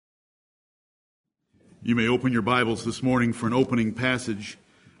You may open your Bibles this morning for an opening passage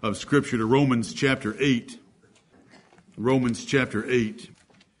of Scripture to Romans chapter 8. Romans chapter 8.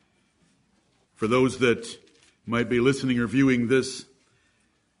 For those that might be listening or viewing this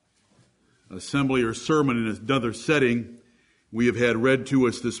assembly or sermon in another setting, we have had read to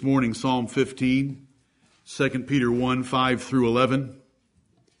us this morning Psalm 15, 2 Peter 1, 5 through 11.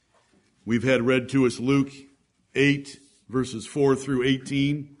 We've had read to us Luke 8, verses 4 through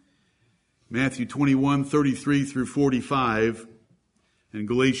 18. Matthew 21, 33 through 45, and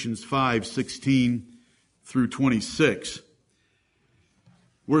Galatians 5, 16 through 26.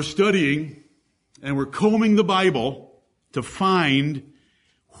 We're studying and we're combing the Bible to find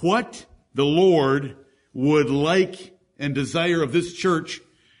what the Lord would like and desire of this church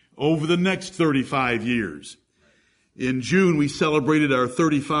over the next 35 years. In June, we celebrated our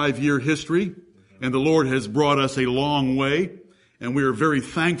 35-year history, and the Lord has brought us a long way, and we are very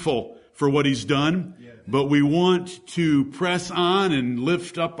thankful for what He's done, but we want to press on and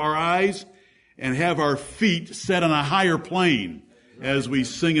lift up our eyes and have our feet set on a higher plane as we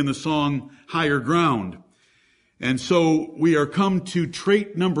sing in the song, Higher Ground. And so we are come to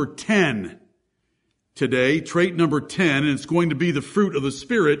trait number 10 today, trait number 10, and it's going to be the fruit of the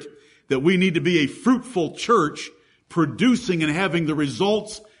Spirit, that we need to be a fruitful church, producing and having the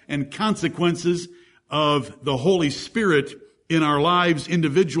results and consequences of the Holy Spirit in our lives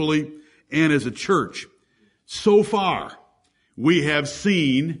individually and as a church. So far, we have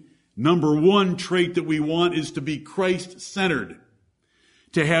seen number one trait that we want is to be Christ-centered,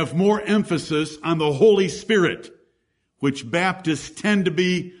 to have more emphasis on the Holy Spirit, which Baptists tend to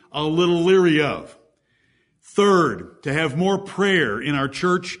be a little leery of. Third, to have more prayer in our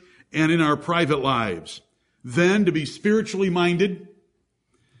church and in our private lives. Then, to be spiritually minded,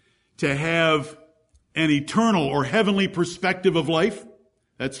 to have an eternal or heavenly perspective of life.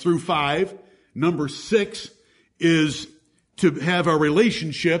 That's through 5. Number 6 is to have a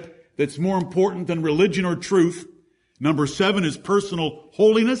relationship that's more important than religion or truth. Number 7 is personal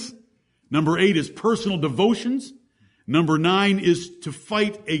holiness. Number 8 is personal devotions. Number 9 is to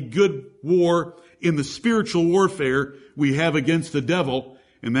fight a good war in the spiritual warfare we have against the devil,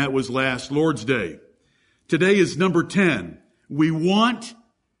 and that was last Lord's Day. Today is number 10. We want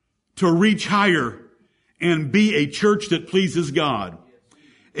to reach higher and be a church that pleases God.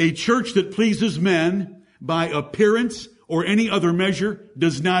 A church that pleases men by appearance or any other measure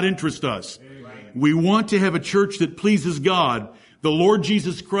does not interest us. We want to have a church that pleases God. The Lord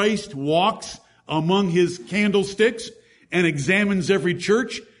Jesus Christ walks among His candlesticks and examines every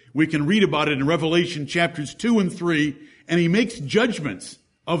church. We can read about it in Revelation chapters 2 and 3, and He makes judgments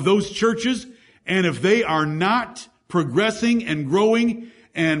of those churches, and if they are not progressing and growing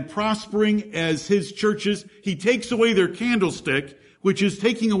and prospering as His churches, He takes away their candlestick, which is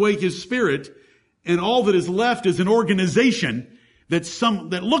taking away His Spirit, and all that is left is an organization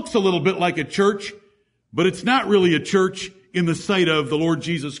that looks a little bit like a church, but it's not really a church in the sight of the Lord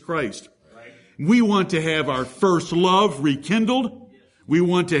Jesus Christ. Right. We want to have our first love rekindled. We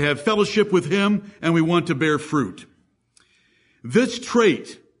want to have fellowship with Him, and we want to bear fruit. This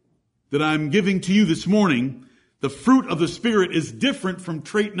trait that I'm giving to you this morning, the fruit of the Spirit, is different from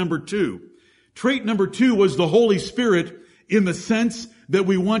trait number 2. Trait number 2 was the Holy Spirit in the sense that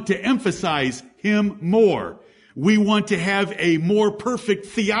we want to emphasize Him more. We want to have a more perfect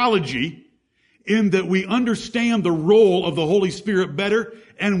theology in that we understand the role of the Holy Spirit better,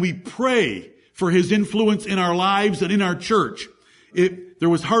 and we pray for His influence in our lives and in our church. There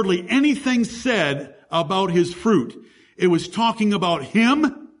was hardly anything said about His fruit. It was talking about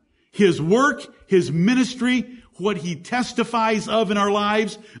Him, His work, His ministry, what He testifies of in our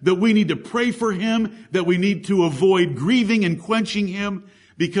lives, that we need to pray for Him, that we need to avoid grieving and quenching Him,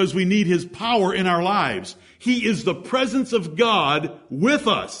 because we need His power in our lives. He is the presence of God with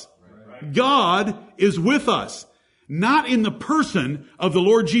us. Right. God is with us, not in the person of the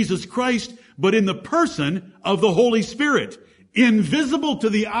Lord Jesus Christ, but in the person of the Holy Spirit. Invisible to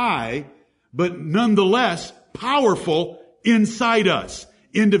the eye, but nonetheless powerful inside us,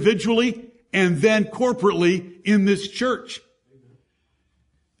 individually and then corporately in this church.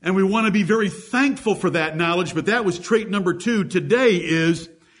 And we want to be very thankful for that knowledge, but that was trait number 2. Today is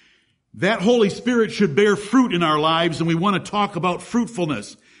that Holy Spirit should bear fruit in our lives, and we want to talk about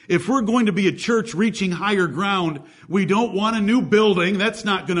fruitfulness. If we're going to be a church reaching higher ground, we don't want a new building. That's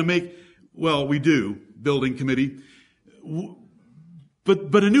not going to make, well, we do, building committee.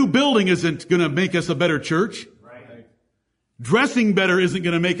 But a new building isn't going to make us a better church. Right. Dressing better isn't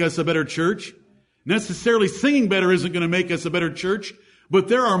going to make us a better church. Necessarily singing better isn't going to make us a better church. But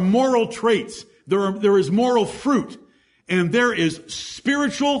there are moral traits. There is moral fruit. And there is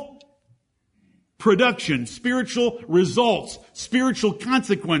spiritual production, spiritual results, spiritual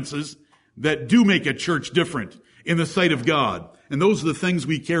consequences that do make a church different in the sight of God. And those are the things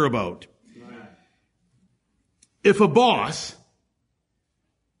we care about. If a boss,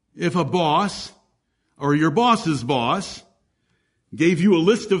 or your boss's boss, gave you a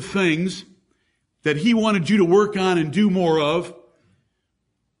list of things that he wanted you to work on and do more of,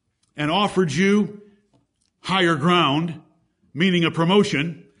 and offered you higher ground, meaning a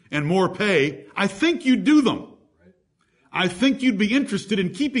promotion, and more pay, I think you'd do them. I think you'd be interested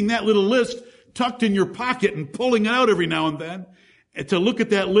in keeping that little list tucked in your pocket and pulling it out every now and then to look at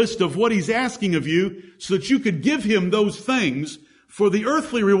that list of what he's asking of you so that you could give him those things for the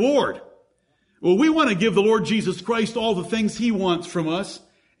earthly reward. Well, we want to give the Lord Jesus Christ all the things he wants from us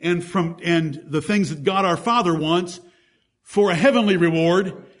and the things that God our Father wants for a heavenly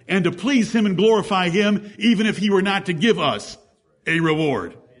reward and to please him and glorify him, even if he were not to give us a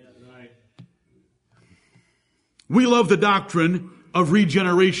reward. We love the doctrine of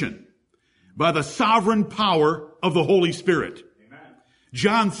regeneration by the sovereign power of the Holy Spirit.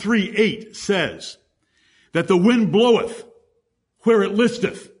 John 3:8 says that the wind bloweth where it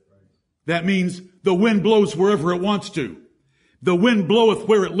listeth. That means the wind blows wherever it wants to. The wind bloweth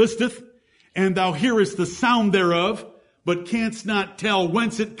where it listeth, and thou hearest the sound thereof, but canst not tell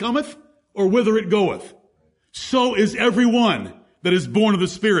whence it cometh or whither it goeth. So is every one that is born of the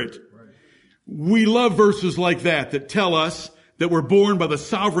Spirit. We love verses like that tell us that we're born by the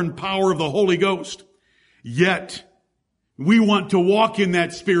sovereign power of the Holy Ghost. Yet, we want to walk in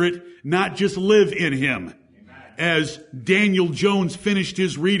that Spirit, not just live in him. As Daniel Jones finished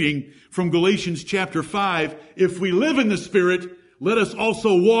his reading from Galatians chapter 5, if we live in the Spirit, let us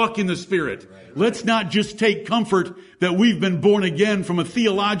also walk in the Spirit. Let's not just take comfort that we've been born again from a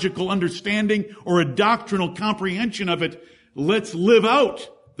theological understanding or a doctrinal comprehension of it. Let's live out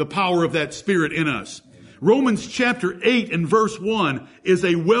the power of that Spirit in us. Romans chapter 8 and verse 1 is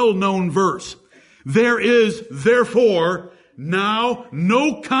a well-known verse. There is therefore now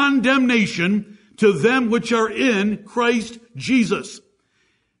no condemnation to them which are in Christ Jesus.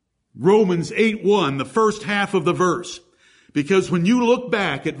 Romans 8:1, the first half of the verse. Because when you look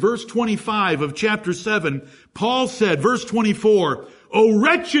back at verse 25 of chapter 7, Paul said, verse 24, "O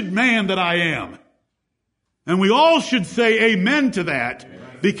wretched man that I am." And we all should say amen to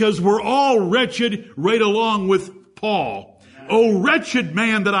that, because we're all wretched right along with Paul. "O wretched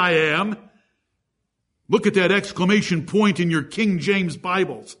man that I am." Look at that exclamation point in your King James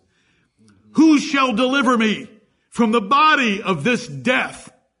Bibles. "Who shall deliver me from the body of this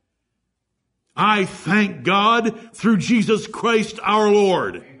death? I thank God through Jesus Christ our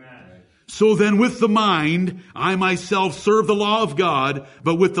Lord." Amen. So then with the mind, I myself serve the law of God,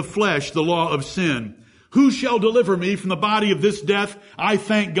 but with the flesh, the law of sin. Who shall deliver me from the body of this death? I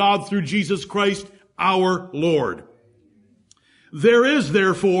thank God through Jesus Christ our Lord. There is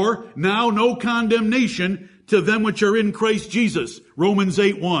therefore now no condemnation to them which are in Christ Jesus. Romans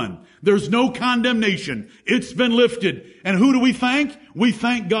 8:1. There's no condemnation. It's been lifted. And who do we thank? We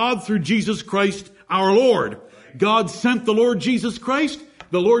thank God through Jesus Christ our Lord. God sent the Lord Jesus Christ.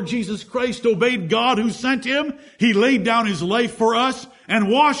 The Lord Jesus Christ obeyed God who sent him. He laid down his life for us and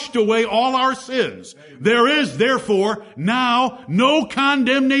washed away all our sins. There is therefore now no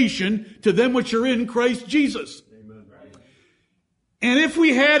condemnation to them which are in Christ Jesus. And if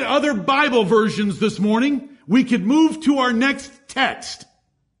we had other Bible versions this morning, we could move to our next text,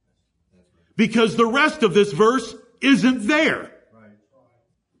 because the rest of this verse isn't there.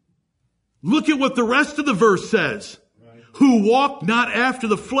 Look at what the rest of the verse says. Who walk not after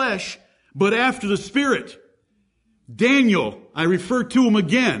the flesh, but after the Spirit. Daniel, I refer to him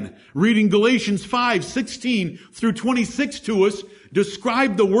again, reading Galatians 5:16 through 26 to us,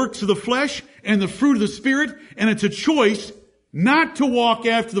 described the works of the flesh and the fruit of the Spirit, and it's a choice not to walk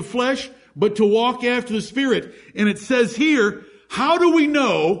after the flesh, but to walk after the Spirit. And it says here, how do we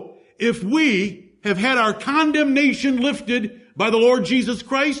know if we have had our condemnation lifted by the Lord Jesus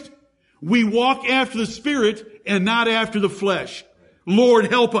Christ? We walk after the Spirit and not after the flesh. Lord,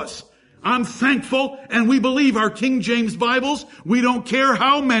 help us. I'm thankful, and we believe our King James Bibles. We don't care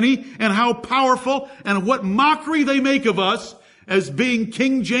how many and how powerful and what mockery they make of us as being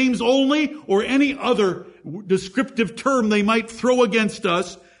King James only or any other descriptive term they might throw against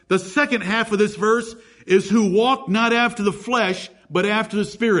us. The second half of this verse is who walk not after the flesh, but after the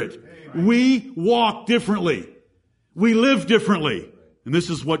Spirit. Amen. We walk differently. We live differently. And this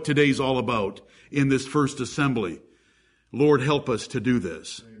is what today's all about in this first assembly. Lord, help us to do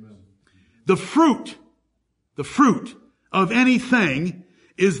this. Amen. The fruit of anything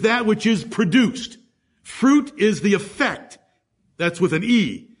is that which is produced. Fruit is the effect. That's with an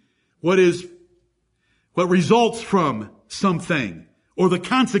E. What is what results from something, or the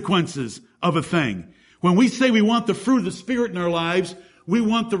consequences of a thing. When we say we want the fruit of the Spirit in our lives, we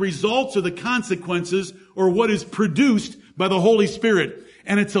want the results or the consequences or what is produced by the Holy Spirit.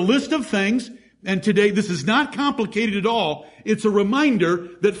 And it's a list of things, and today this is not complicated at all. It's a reminder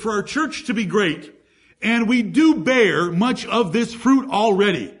that for our church to be great, and we do bear much of this fruit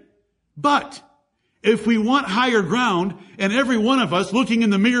already, but if we want higher ground, and every one of us looking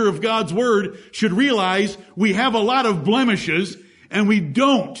in the mirror of God's Word should realize we have a lot of blemishes and we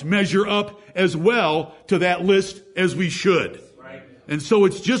don't measure up as well to that list as we should. Right. And so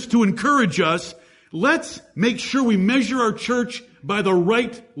it's just to encourage us, let's make sure we measure our church by the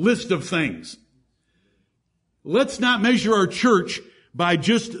right list of things. Let's not measure our church by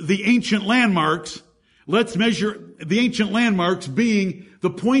just the ancient landmarks. Let's measure the ancient landmarks being the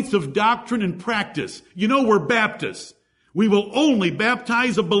points of doctrine and practice. You know, we're Baptists. We will only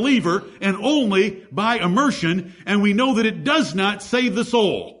baptize a believer and only by immersion, and we know that it does not save the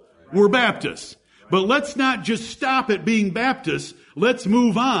soul. We're Baptists. But let's not just stop at being Baptists. Let's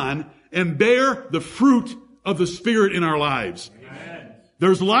move on and bear the fruit of the Spirit in our lives. Amen.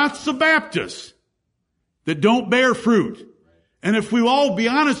 There's lots of Baptists that don't bear fruit. And if we all be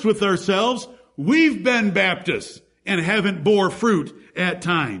honest with ourselves, we've been Baptists and haven't bore fruit at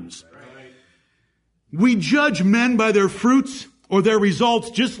times. We judge men by their fruits or their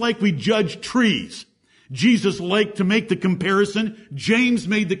results just like we judge trees. Jesus liked to make the comparison. James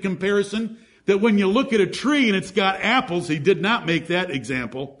made the comparison that when you look at a tree and it's got apples, he did not make that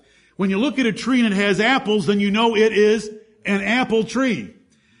example. When you look at a tree and it has apples, then you know it is an apple tree.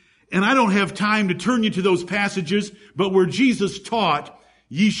 And I don't have time to turn you to those passages, but where Jesus taught,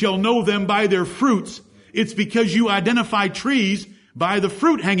 ye shall know them by their fruits, it's because you identify trees by the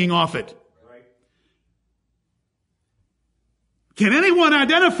fruit hanging off it. Right. Can anyone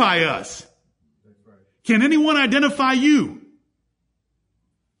identify us? Right. Can anyone identify you?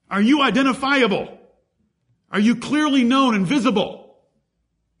 Are you identifiable? Are you clearly known and visible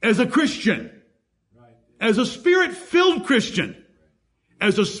as a Christian? Right. As a Spirit-filled Christian?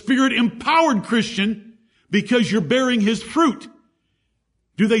 As a Spirit-empowered Christian because you're bearing His fruit?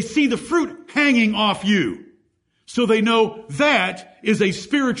 Do they see the fruit hanging off you? So they know that is a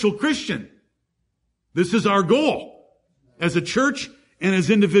spiritual Christian. This is our goal as a church and as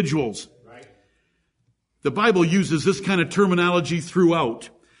individuals. Right. The Bible uses this kind of terminology throughout.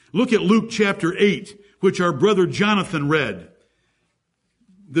 Look at Luke chapter 8, which our brother Jonathan read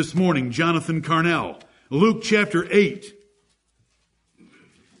this morning, Jonathan Carnell. Luke chapter 8.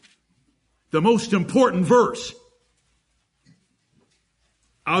 The most important verse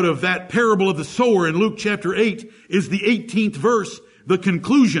out of that parable of the sower in Luke chapter 8 is the 18th verse, the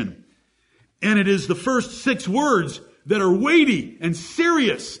conclusion. And it is the first 6 words that are weighty and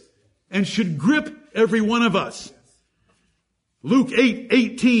serious and should grip every one of us. Luke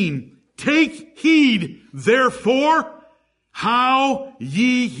 8:18, take heed, therefore, how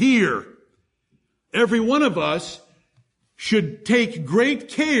ye hear. Every one of us should take great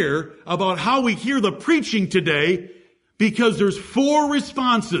care about how we hear the preaching today, because there's 4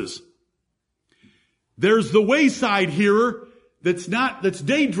 responses. There's the wayside hearer that's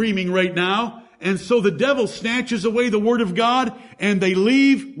daydreaming right now, and so the devil snatches away the word of God and they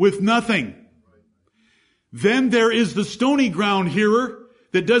leave with nothing. Then there is the stony ground hearer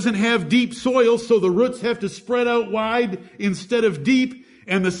that doesn't have deep soil, so the roots have to spread out wide instead of deep,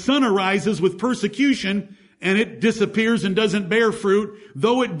 and the sun arises with persecution and it disappears and doesn't bear fruit,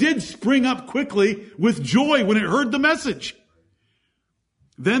 though it did spring up quickly with joy when it heard the message.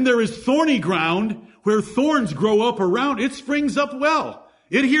 Then there is thorny ground where thorns grow up around. It springs up well.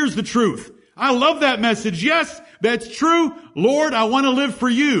 It hears the truth. I love that message. Yes, that's true. Lord, I want to live for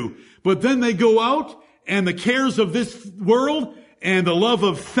you. But then they go out and the cares of this world and the love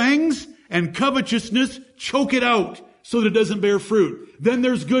of things and covetousness choke it out so that it doesn't bear fruit. Then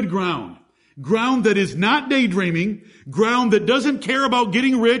there's good ground. Ground that is not daydreaming, ground that doesn't care about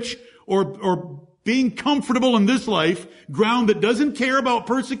getting rich or being comfortable in this life, ground that doesn't care about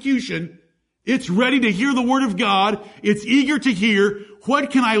persecution. It's ready to hear the word of God. It's eager to hear, what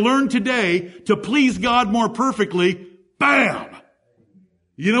can I learn today to please God more perfectly? Bam!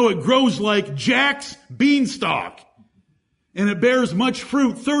 You know, it grows like Jack's beanstalk. And it bears much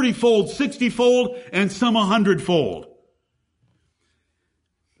fruit, 30-fold, 60-fold, and some 100-fold.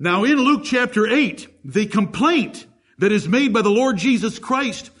 Now in Luke chapter 8, the complaint that is made by the Lord Jesus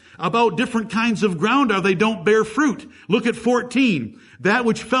Christ about different kinds of ground are they don't bear fruit. Look at 14. That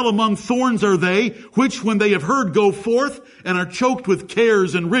which fell among thorns are they, which when they have heard go forth and are choked with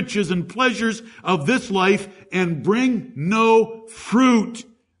cares and riches and pleasures of this life and bring no fruit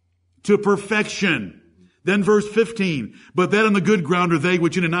to perfection. Then verse 15, but that on the good ground are they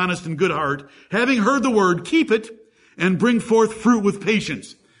which in an honest and good heart, having heard the word, keep it, and bring forth fruit with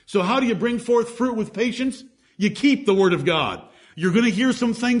patience. So how do you bring forth fruit with patience? You keep the word of God. You're going to hear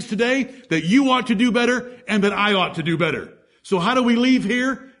some things today that you ought to do better and that I ought to do better. So how do we leave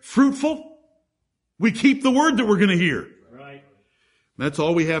here fruitful? We keep the word that we're going to hear. Right. That's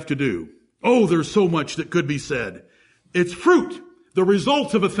all we have to do. Oh, there's so much that could be said. It's fruit, the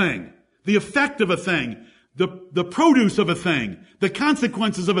results of a thing, the effect of a thing, the produce of a thing, the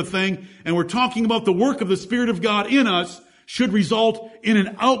consequences of a thing, and we're talking about the work of the Spirit of God in us should result in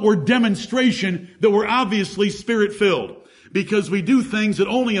an outward demonstration that we're obviously Spirit-filled, because we do things that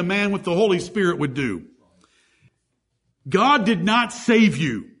only a man with the Holy Spirit would do. God did not save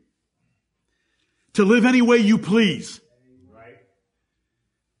you to live any way you please. Right.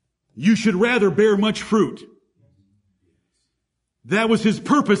 You should rather bear much fruit. That was His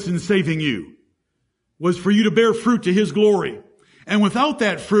purpose in saving you, was for you to bear fruit to His glory. And without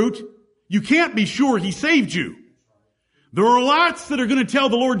that fruit, you can't be sure He saved you. There are lots that are going to tell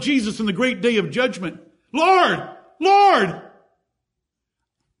the Lord Jesus in the great day of judgment, Lord, Lord,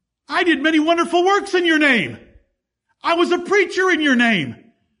 I did many wonderful works in your name. I was a preacher in your name.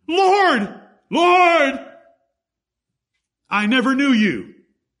 Lord, Lord, I never knew you.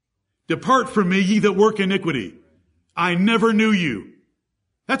 Depart from me, ye that work iniquity. I never knew you.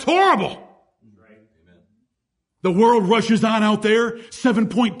 That's horrible. The world rushes on out there,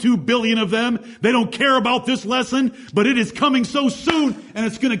 7.2 billion of them. They don't care about this lesson, but it is coming so soon and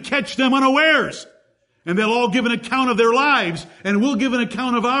it's going to catch them unawares. And they'll all give an account of their lives and we'll give an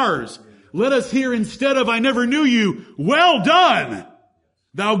account of ours. Let us hear instead of I never knew you, well done,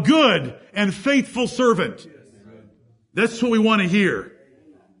 thou good and faithful servant. That's what we want to hear.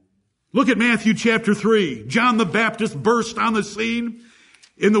 Look at Matthew chapter 3. John the Baptist burst on the scene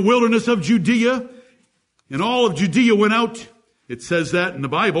in the wilderness of Judea. And all of Judea went out, it says that in the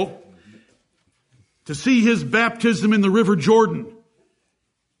Bible, to see his baptism in the river Jordan.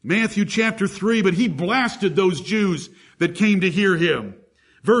 Matthew chapter 3, but he blasted those Jews that came to hear him.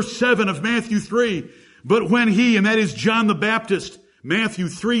 Verse 7 of Matthew 3, but when he, and that is John the Baptist, Matthew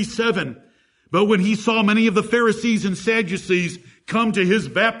 3:7, but when he saw many of the Pharisees and Sadducees come to his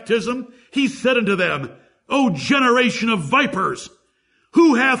baptism, he said unto them, O generation of vipers,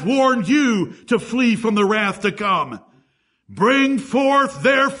 who hath warned you to flee from the wrath to come? Bring forth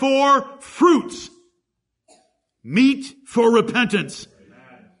therefore fruits, meet for repentance.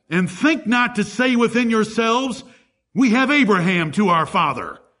 And think not to say within yourselves, we have Abraham to our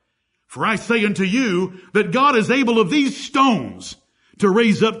father. For I say unto you that God is able of these stones to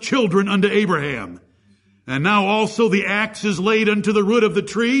raise up children unto Abraham. And now also the axe is laid unto the root of the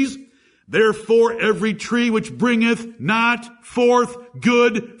trees. Therefore every tree which bringeth not forth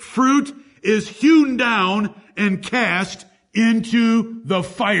good fruit is hewn down and cast into the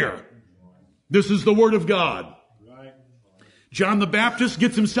fire. This is the word of God. John the Baptist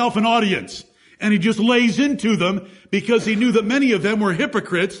gets himself an audience and he just lays into them because he knew that many of them were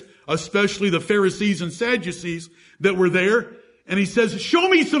hypocrites, especially the Pharisees and Sadducees that were there. And he says, show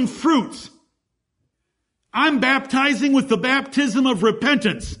me some fruits. I'm baptizing with the baptism of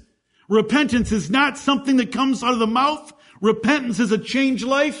repentance. Repentance is not something that comes out of the mouth. Repentance is a changed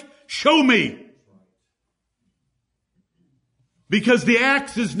life. Show me. Because the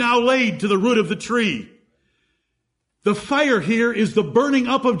axe is now laid to the root of the tree. The fire here is the burning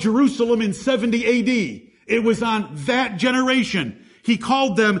up of Jerusalem in 70 AD. It was on that generation. He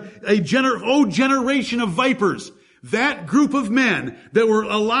called them O generation of vipers. That group of men that were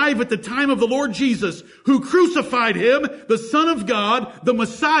alive at the time of the Lord Jesus, who crucified him, the Son of God, the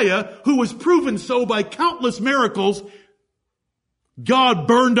Messiah, who was proven so by countless miracles. God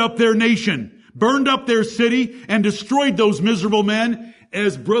burned up their nation, burned up their city, and destroyed those miserable men,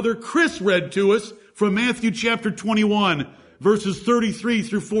 as Brother Chris read to us from Matthew chapter 21, verses 33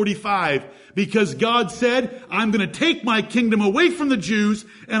 through 45, because God said, I'm going to take my kingdom away from the Jews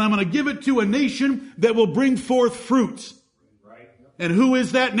and I'm going to give it to a nation that will bring forth fruits. Right. And who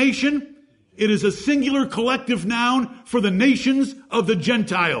is that nation? It is a singular collective noun for the nations of the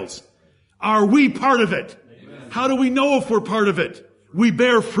Gentiles. Are we part of it? Amen. How do we know if we're part of it? We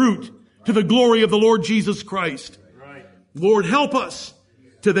bear fruit to the glory of the Lord Jesus Christ. Right. Lord, help us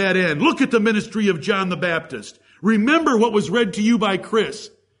to that end. Look at the ministry of John the Baptist. Remember what was read to you by Chris.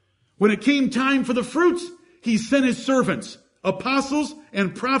 When it came time for the fruits, he sent his servants, apostles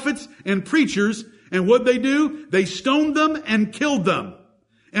and prophets and preachers. And what they do? They stoned them and killed them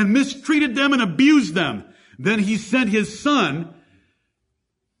and mistreated them and abused them. Then he sent his son.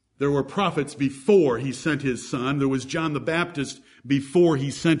 There were prophets before he sent his son. There was John the Baptist before he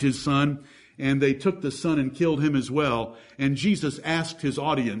sent his son. and they took the son and killed him as well. And Jesus asked his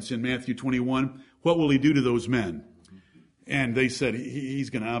audience in Matthew 21, what will he do to those men? And they said, he's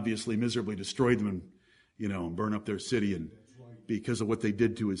going to obviously miserably destroy them and, and burn up their city, and because of what they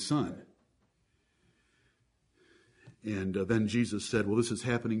did to his son. And then Jesus said, well, this is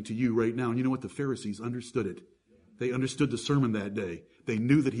happening to you right now. And you know what? The Pharisees understood it. They understood the sermon that day. They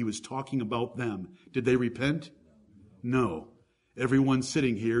knew that he was talking about them. Did they repent? No. Everyone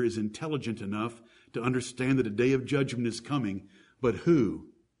sitting here is intelligent enough to understand that a day of judgment is coming. But who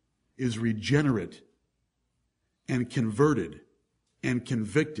is regenerate and converted and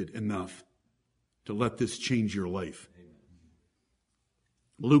convicted enough to let this change your life?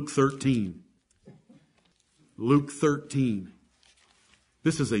 Luke 13. Luke 13.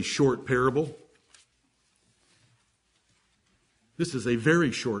 This is a short parable. This is a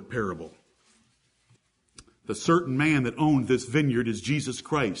very short parable. The certain man that owned this vineyard is Jesus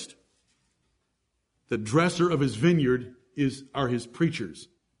Christ. The dresser of his vineyard are his preachers.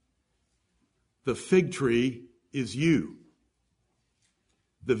 The fig tree is you.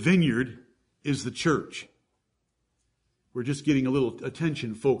 The vineyard is the church. We're just getting a little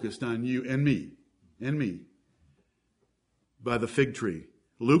attention focused on you and me by the fig tree.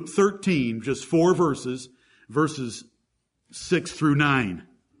 Luke 13, just 4 verses 6 through 9.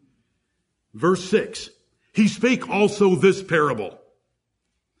 Verse 6, he spake also this parable.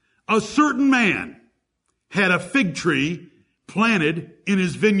 A certain man had a fig tree planted in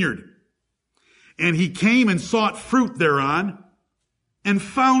his vineyard, and he came and sought fruit thereon, and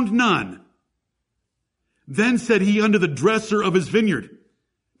found none. Then said he unto the dresser of his vineyard,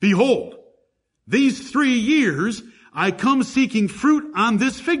 behold, these 3 years I come seeking fruit on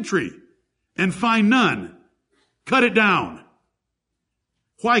this fig tree, and find none. Cut it down.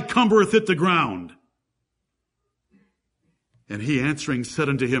 Why cumbereth it the ground? And he answering said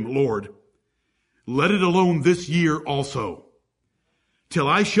unto him, Lord, let it alone this year also, till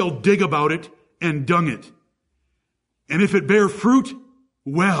I shall dig about it and dung it. And if it bear fruit,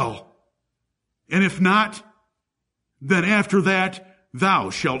 well. And if not, then after that thou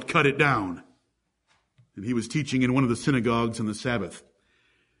shalt cut it down. And he was teaching in one of the synagogues on the Sabbath.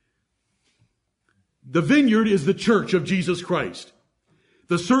 The vineyard is the church of Jesus Christ.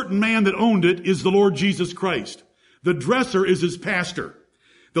 The certain man that owned it is the Lord Jesus Christ. The dresser is his pastor.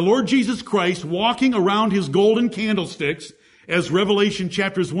 The Lord Jesus Christ, walking around his golden candlesticks, as Revelation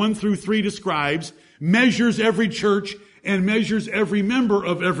chapters 1 through 3 describes, measures every church and measures every member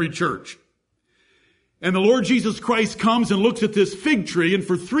of every church. And the Lord Jesus Christ comes and looks at this fig tree, and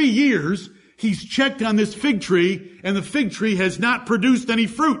for 3 years, he's checked on this fig tree, and the fig tree has not produced any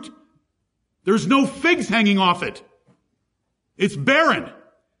fruit. There's no figs hanging off it. It's barren.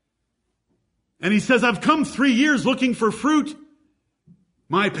 And he says, I've come 3 years looking for fruit.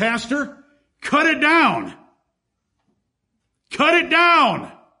 My pastor, cut it down. Cut it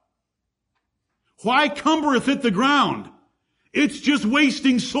down. Why cumbereth it the ground? It's just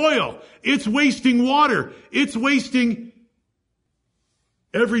wasting soil. It's wasting water. It's wasting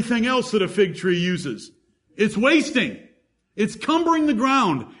everything else that a fig tree uses. It's wasting. It's cumbering the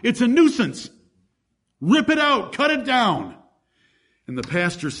ground. It's a nuisance. Rip it out. Cut it down. And the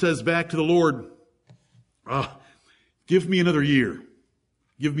pastor says back to the Lord, give me another year.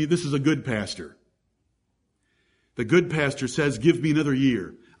 This is a good pastor. The good pastor says, give me another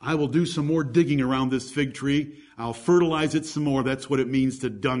year. I will do some more digging around this fig tree. I'll fertilize it some more. That's what it means to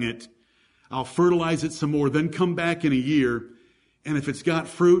dung it. I'll fertilize it some more, then come back in a year. And if it's got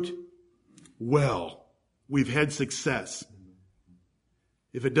fruit, well, we've had success.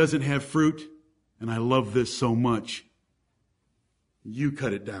 If it doesn't have fruit, and I love this so much, you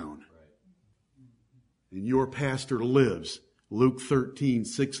cut it down. And your pastor lives, Luke 13,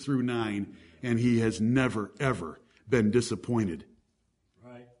 6 through 9, and he has never, ever been disappointed.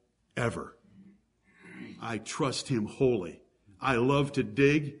 Right. Ever. I trust him wholly. I love to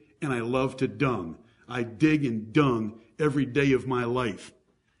dig and I love to dung. I dig and dung every day of my life.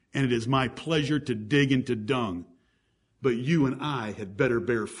 And it is my pleasure to dig and to dung. But you and I had better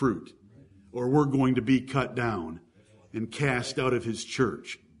bear fruit, or we're going to be cut down and cast out of his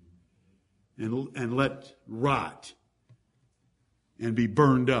church and let rot and be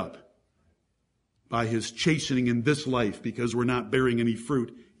burned up by his chastening in this life, because we're not bearing any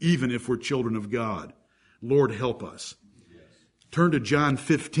fruit, even if we're children of God. Lord, help us. Turn to John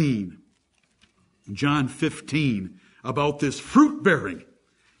 15. John 15, about this fruit bearing.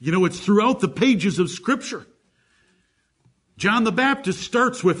 You know, it's throughout the pages of Scripture. John the Baptist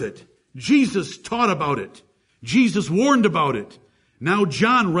starts with it. Jesus taught about it. Jesus warned about it. Now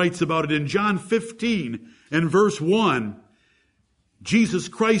John writes about it in John 15 and verse 1. Jesus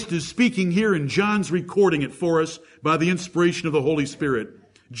Christ is speaking here, and John's recording it for us by the inspiration of the Holy Spirit.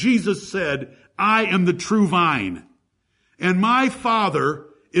 Jesus said, I am the true vine, and my Father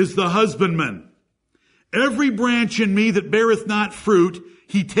is the husbandman. Every branch in me that beareth not fruit,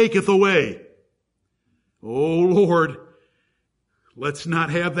 he taketh away. Oh Lord, let's not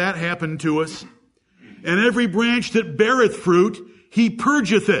have that happen to us. And every branch that beareth fruit, he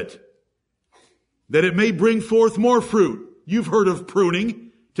purgeth it, that it may bring forth more fruit. You've heard of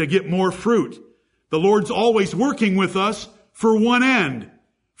pruning to get more fruit. The Lord's always working with us for one end.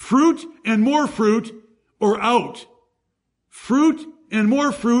 Fruit and more fruit or out. Fruit and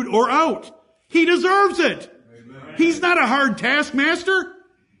more fruit or out. He deserves it. Amen. He's not a hard taskmaster.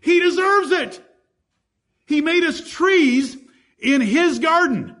 He deserves it. He made us trees in His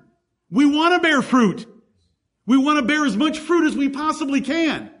garden. We want to bear fruit. We want to bear as much fruit as we possibly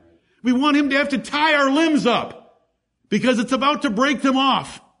can. We want Him to have to tie our limbs up because it's about to break them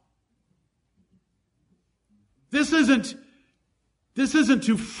off. This isn't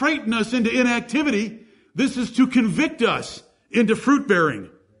to frighten us into inactivity. This is to convict us into fruit bearing.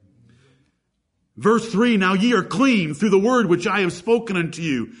 Verse 3, now ye are clean through the word which I have spoken unto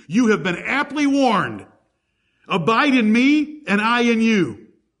you. You have been aptly warned. Abide in me, and I in you.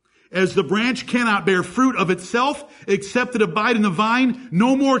 As the branch cannot bear fruit of itself, except it abide in the vine,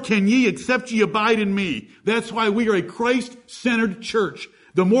 no more can ye, except ye abide in me. That's why we are a Christ-centered church.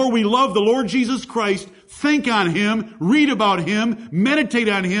 The more we love the Lord Jesus Christ, think on Him, read about Him, meditate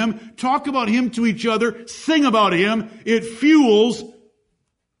on Him, talk about Him to each other, sing about Him, it fuels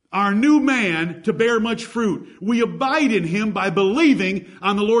our new man to bear much fruit. We abide in Him by believing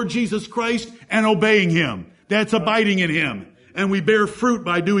on the Lord Jesus Christ and obeying Him. That's abiding in Him. And we bear fruit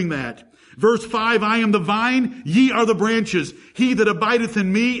by doing that. Verse 5, I am the vine, ye are the branches. He that abideth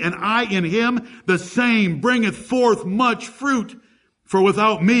in me, and I in him, the same bringeth forth much fruit. For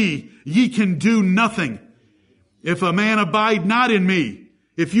without me, ye can do nothing. If a man abide not in me,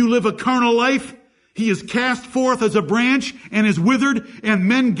 if you live a carnal life, he is cast forth as a branch and is withered, and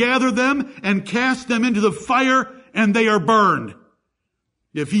men gather them and cast them into the fire, and they are burned.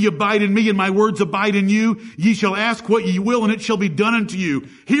 If ye abide in me and my words abide in you, ye shall ask what ye will, and it shall be done unto you.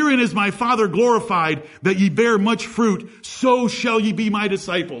 Herein is my Father glorified, that ye bear much fruit, so shall ye be my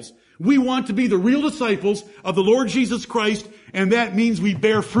disciples. We want to be the real disciples of the Lord Jesus Christ, and that means we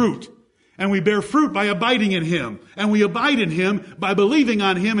bear fruit. And we bear fruit by abiding in Him. And we abide in Him by believing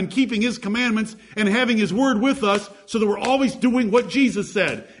on Him and keeping His commandments and having His word with us, so that we're always doing what Jesus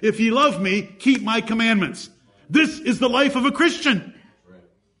said. If ye love me, keep my commandments. This is the life of a Christian.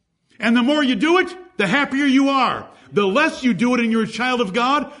 And the more you do it, the happier you are. The less you do it and you're a child of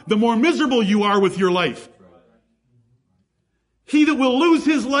God, the more miserable you are with your life. He that will lose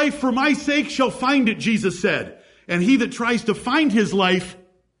his life for my sake shall find it, Jesus said. And he that tries to find his life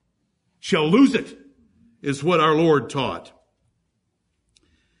shall lose it, is what our Lord taught.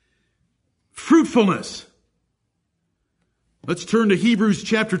 Fruitfulness. Let's turn to Hebrews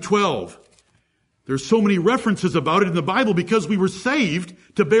chapter 12. There's so many references about it in the Bible because we were saved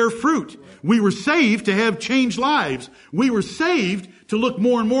to bear fruit. We were saved to have changed lives. We were saved to look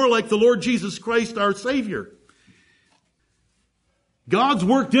more and more like the Lord Jesus Christ, our Savior. God's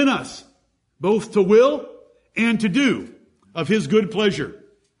worked in us, both to will and to do of His good pleasure.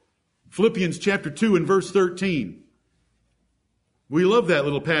 Philippians chapter 2 and verse 13. We love that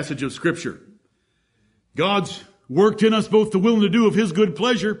little passage of Scripture. God's worked in us both to will and to do of His good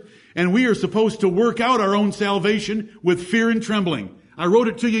pleasure, and we are supposed to work out our own salvation with fear and trembling. I wrote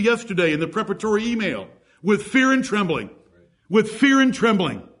it to you yesterday in the preparatory email. With fear and trembling. With fear and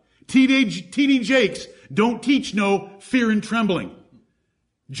trembling. T.D. Jakes don't teach no fear and trembling.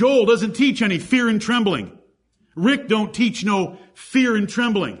 Joel doesn't teach any fear and trembling. Rick don't teach no fear and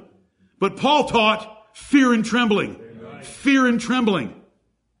trembling. But Paul taught fear and trembling. Amen. Fear and trembling.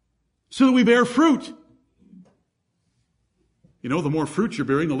 So that we bear fruit. You know, the more fruit you're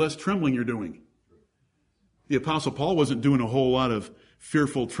bearing, the less trembling you're doing. The Apostle Paul wasn't doing a whole lot of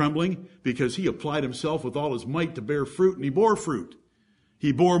fearful trembling because he applied himself with all his might to bear fruit, and he bore fruit.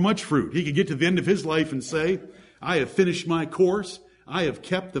 He bore much fruit. He could get to the end of his life and say, I have finished my course. I have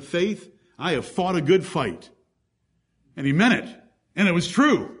kept the faith. I have fought a good fight. And he meant it. And it was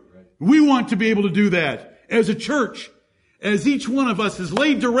true. We want to be able to do that as a church, as each one of us is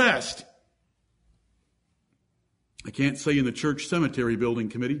laid to rest. I can't say in the church cemetery building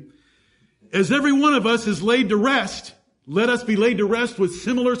committee. As every one of us is laid to rest, let us be laid to rest with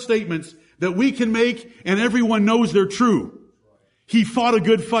similar statements that we can make and everyone knows they're true. He fought a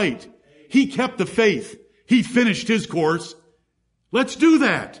good fight. He kept the faith. He finished his course. Let's do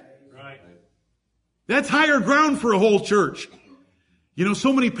that. That's higher ground for a whole church. You know,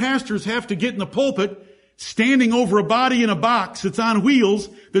 so many pastors have to get in the pulpit standing over a body in a box that's on wheels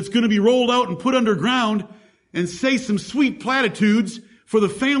that's going to be rolled out and put underground and say some sweet platitudes for the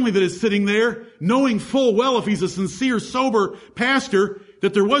family that is sitting there, knowing full well if he's a sincere, sober pastor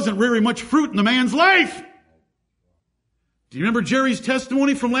that there wasn't very much fruit in the man's life. Do you remember Jerry's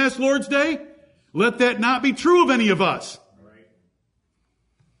testimony from last Lord's Day? Let that not be true of any of us.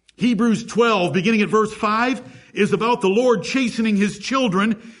 Hebrews 12, beginning at verse 5, is about the Lord chastening his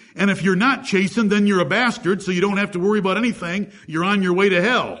children. And if you're not chastened, then you're a bastard, so you don't have to worry about anything. You're on your way to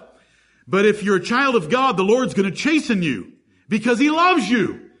hell. But if you're a child of God, the Lord's going to chasten you because he loves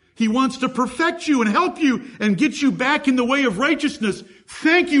you. He wants to perfect you and help you and get you back in the way of righteousness.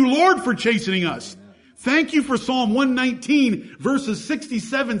 Thank you, Lord, for chastening us. Thank you for Psalm 119, verses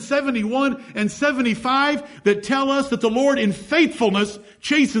 67, 71, and 75 that tell us that the Lord in faithfulness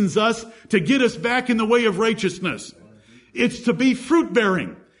chastens us to get us back in the way of righteousness. It's to be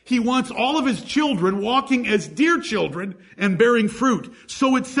fruit-bearing. He wants all of his children walking as dear children and bearing fruit.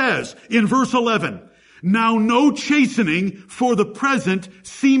 So it says in verse 11, now no chastening for the present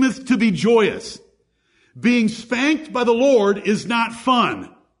seemeth to be joyous. Being spanked by the Lord is not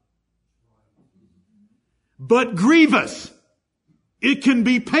fun, but grievous. It can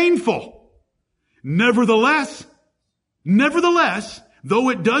be painful. Nevertheless, though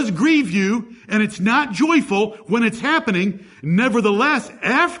it does grieve you and it's not joyful when it's happening, nevertheless,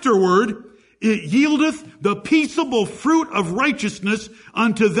 afterward, it yieldeth the peaceable fruit of righteousness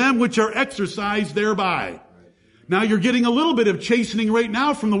unto them which are exercised thereby. Now you're getting a little bit of chastening right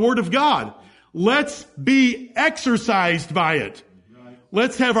now from the Word of God. Let's be exercised by it.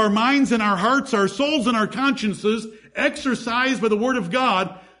 Let's have our minds and our hearts, our souls and our consciences exercised by the Word of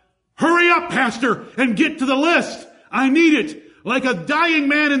God. Hurry up, Pastor, and get to the list. I need it. Like a dying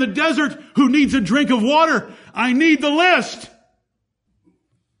man in the desert who needs a drink of water. I need the list.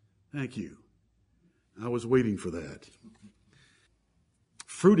 Thank you. I was waiting for that.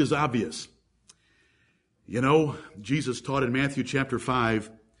 Fruit is obvious. You know, Jesus taught in Matthew chapter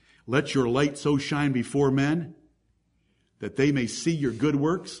 5, let your light so shine before men that they may see your good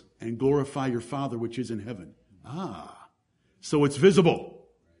works and glorify your Father which is in heaven. So it's visible.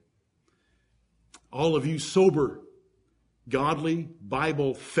 All of you sober, godly,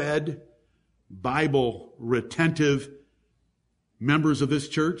 Bible-fed, Bible-retentive members of this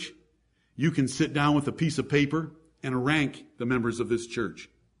church, you can sit down with a piece of paper and rank the members of this church.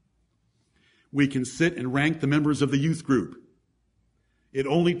 We can sit and rank the members of the youth group. It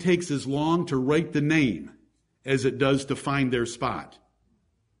only takes as long to write the name as it does to find their spot.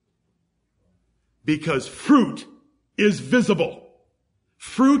 Because fruit is visible.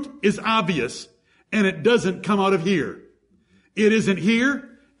 Fruit is obvious, and it doesn't come out of here. It isn't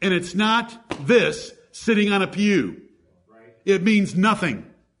here, and it's not this sitting on a pew. It means nothing.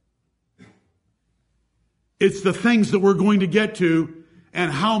 It's the things that we're going to get to,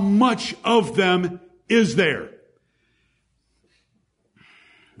 and how much of them is there.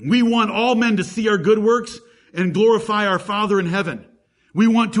 We want all men to see our good works and glorify our Father in heaven. We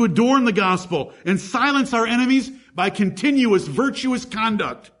want to adorn the gospel and silence our enemies by continuous virtuous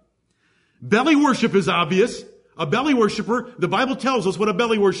conduct. Belly worship is obvious. A belly worshiper, the Bible tells us what a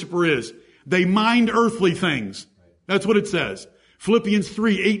belly worshiper is. They mind earthly things. That's what it says. Philippians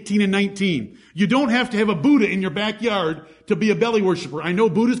 3, 18 and 19. You don't have to have a Buddha in your backyard to be a belly worshiper. I know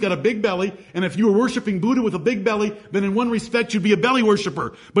Buddha's got a big belly, and if you were worshiping Buddha with a big belly, then in one respect you'd be a belly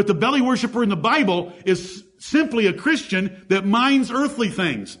worshiper. But the belly worshiper in the Bible is simply a Christian that minds earthly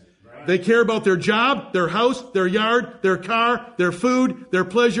things. They care about their job, their house, their yard, their car, their food, their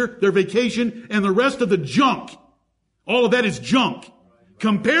pleasure, their vacation, and the rest of the junk. All of that is junk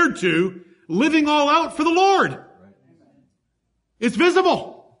compared to living all out for the Lord. It's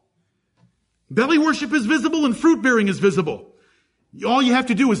visible. Belly worship is visible and fruit bearing is visible. All you have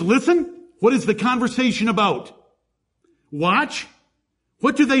to do is listen. What is the conversation about? Watch.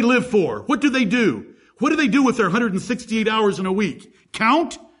 What do they live for? What do they do? What do they do with their 168 hours in a week?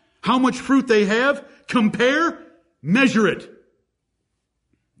 Count how much fruit they have. Compare. Measure it.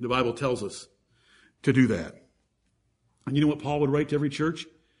 The Bible tells us to do that. And you know what Paul would write to every church?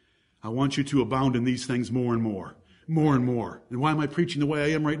 I want you to abound in these things more and more. More and more. And why am I preaching the way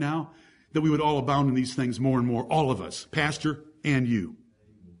I am right now? That we would all abound in these things more and more. All of us. Pastor and you.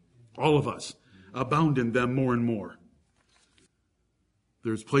 All of us. Abound in them more and more.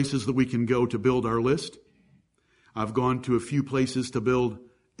 There's places that we can go to build our list. I've gone to a few places to build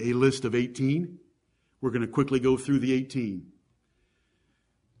a list of 18. We're going to quickly go through the 18.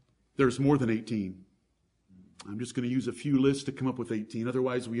 There's more than 18. I'm just going to use a few lists to come up with 18.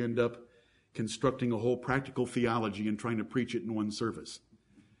 Otherwise, we end up constructing a whole practical theology and trying to preach it in one service.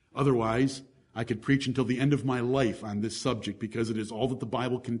 Otherwise, I could preach until the end of my life on this subject because it is all that the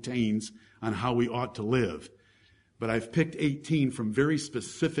Bible contains on how we ought to live. But I've picked 18 from very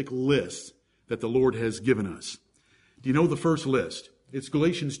specific lists that the Lord has given us. Do you know the first list? It's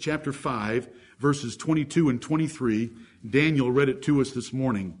Galatians chapter 5, verses 22 and 23. Daniel read it to us this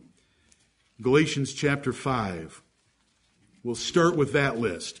morning. Galatians chapter 5. We'll start with that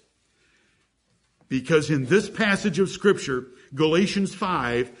list. Because in this passage of Scripture, Galatians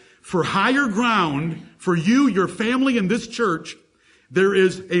 5, for higher ground for you, your family, and this church, there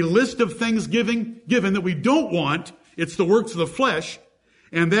is a list of things given that we don't want. It's the works of the flesh.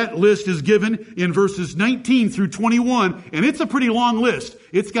 And that list is given in verses 19 through 21. And it's a pretty long list.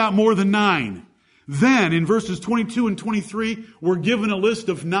 It's got more than 9. Then in verses 22 and 23, we're given a list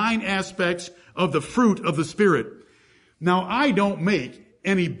of 9 aspects of the fruit of the Spirit. Now, I don't make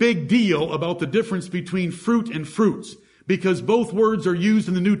any big deal about the difference between fruit and fruits, because both words are used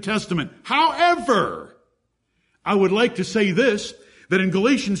in the New Testament. However, I would like to say this, that in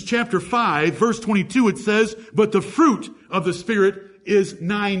Galatians chapter 5, verse 22, it says, but the fruit of the Spirit is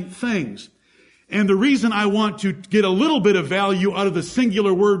 9 things. And the reason I want to get a little bit of value out of the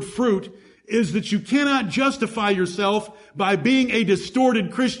singular word fruit is that you cannot justify yourself by being a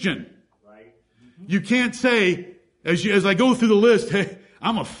distorted Christian. Right. You can't say, as I go through the list, hey,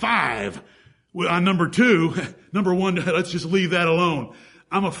 I'm a 5 on number 2. Number 1, let's just leave that alone.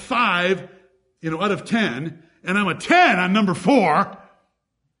 I'm a 5, out of 10, and I'm a 10 on number 4.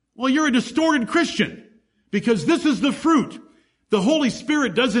 Well, you're a distorted Christian, because this is the fruit. The Holy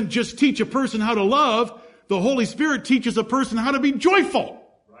Spirit doesn't just teach a person how to love. The Holy Spirit teaches a person how to be joyful.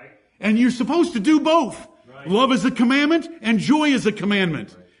 Right. And you're supposed to do both. Right. Love is a commandment and joy is a commandment.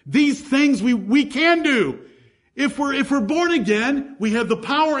 Right. These things we can do. If we're born again, we have the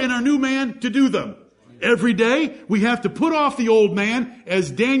power in our new man to do them. Every day, we have to put off the old man,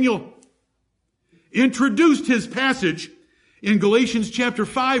 as Daniel introduced his passage in Galatians chapter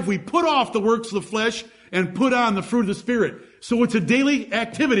 5. We put off the works of the flesh and put on the fruit of the Spirit. So it's a daily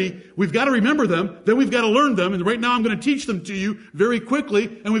activity. We've got to remember them, then we've got to learn them, and right now I'm going to teach them to you very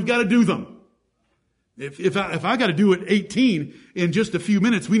quickly, and we've got to do them. If I got to do it 18 in just a few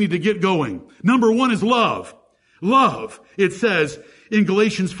minutes, we need to get going. Number 1 is love. Love, it says in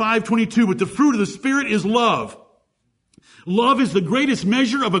Galatians 5:22, but the fruit of the Spirit is love. Love is the greatest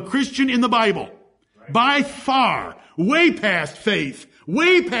measure of a Christian in the Bible. Right. By far, way past faith,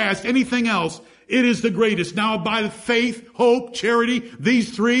 way past anything else. It is the greatest. Now by faith, hope, charity,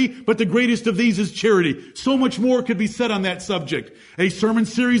 these 3, but the greatest of these is charity. So much more could be said on that subject. A sermon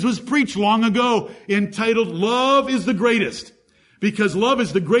series was preached long ago entitled, Love is the Greatest. Because love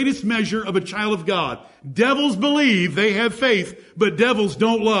is the greatest measure of a child of God. Devils believe they have faith, but devils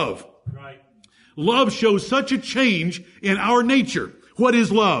don't love. Right. Love shows such a change in our nature. What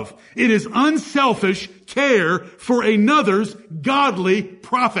is love? It is unselfish care for another's godly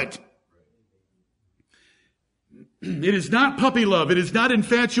profit. It is not puppy love. It is not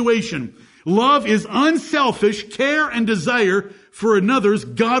infatuation. Love is unselfish care and desire for another's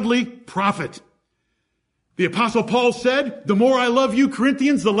godly profit. The Apostle Paul said, the more I love you,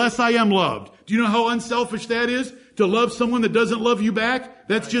 Corinthians, the less I am loved. Do you know how unselfish that is? To love someone that doesn't love you back?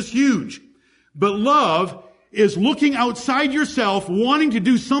 That's just huge. But love is looking outside yourself, wanting to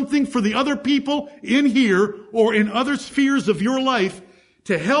do something for the other people in here or in other spheres of your life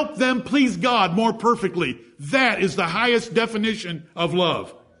to help them please God more perfectly. That is the highest definition of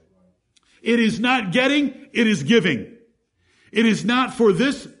love. It is not getting, it is giving. It is not for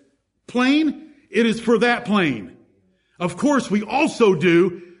this plane, it is for that plane. Of course, we also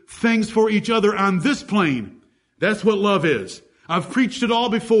do things for each other on this plane. That's what love is. I've preached it all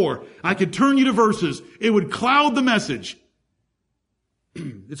before. I could turn you to verses. It would cloud the message.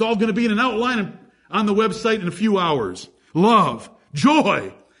 It's all going to be in an outline on the website in a few hours. Love,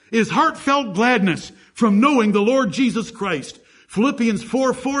 joy, is heartfelt gladness from knowing the Lord Jesus Christ. Philippians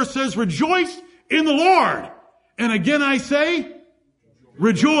 4:4 says, rejoice in the Lord. And again I say,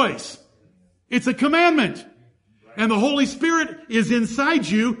 rejoice. It's a commandment. And the Holy Spirit is inside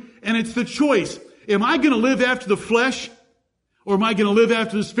you, and it's the choice. Am I going to live after the flesh, or am I going to live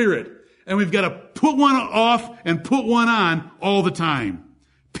after the Spirit? And we've got to put one off and put one on all the time.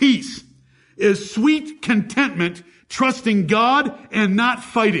 Peace is sweet contentment, trusting God and not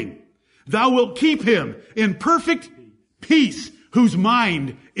fighting. Thou wilt keep him in perfect peace, whose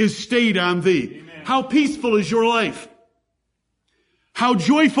mind is stayed on thee. Amen. How peaceful is your life? How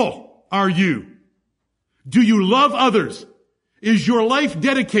joyful are you? Do you love others? Is your life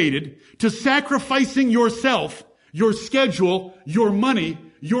dedicated to sacrificing yourself, your schedule, your money,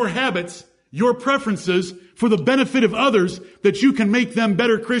 your habits, your preferences for the benefit of others that you can make them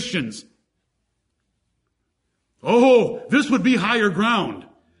better Christians. Oh, this would be higher ground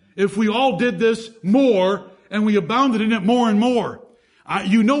if we all did this more and we abounded in it more and more.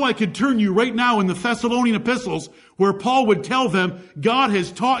 I could turn you right now in the Thessalonian epistles where Paul would tell them, God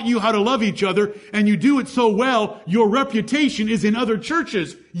has taught you how to love each other and you do it so well, your reputation is in other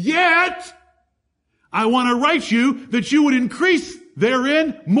churches. Yet, I want to write you that you would increase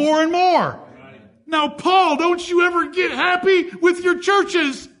therein more and more. Right. Now, Paul, don't you ever get happy with your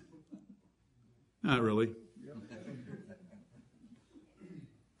churches? Not really.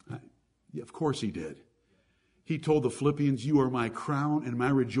 Yeah, of course he did. He told the Philippians, you are my crown and my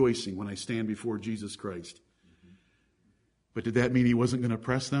rejoicing when I stand before Jesus Christ. But did that mean he wasn't going to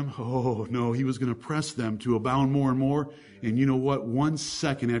press them? Oh, no, he was going to press them to abound more and more. And you know what? 1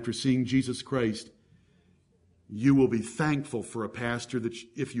 second after seeing Jesus Christ, you will be thankful for a pastor that,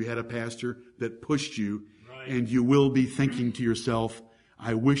 if you had a pastor that pushed you, right. And you will be thinking to yourself,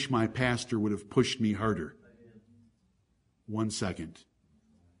 I wish my pastor would have pushed me harder. 1 second.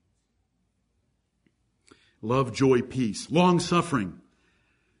 Love, joy, peace. Long suffering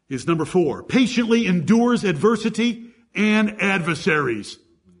is number 4. Patiently endures adversity and adversaries.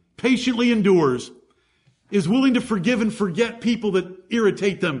 Patiently endures. Is willing to forgive and forget people that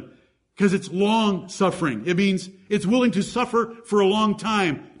irritate them because it's long suffering. It means it's willing to suffer for a long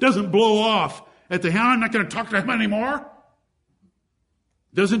time. Doesn't blow off at the end. I'm not going to talk to him anymore.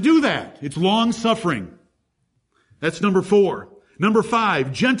 Doesn't do that. It's long suffering. That's number 4. Number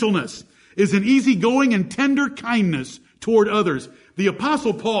 5, gentleness is an easygoing and tender kindness toward others. The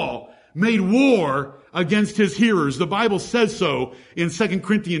Apostle Paul made war against his hearers. The Bible says so in 2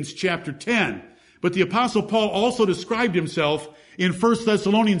 Corinthians chapter 10. But the Apostle Paul also described himself in 1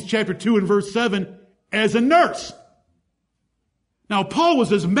 Thessalonians chapter 2 and verse 7 as a nurse. Now, Paul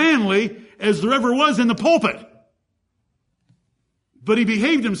was as manly as there ever was in the pulpit. But he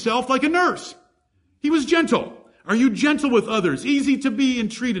behaved himself like a nurse. He was gentle. Are you gentle with others? Easy to be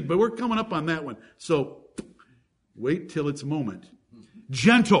entreated, but we're coming up on that one. So, wait till its moment.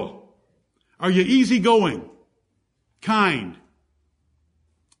 Gentle. Are you easygoing? Kind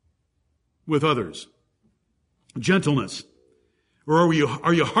with others? Gentleness. Or are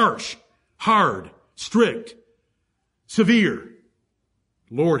you harsh, hard, strict, severe?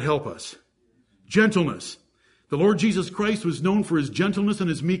 Lord, help us. Gentleness. The Lord Jesus Christ was known for his gentleness and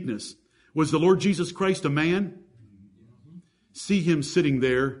his meekness. Was the Lord Jesus Christ a man? See him sitting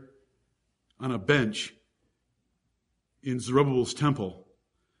there on a bench in Zerubbabel's temple.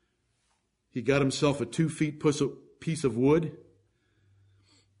 He got himself a 2 feet piece of wood.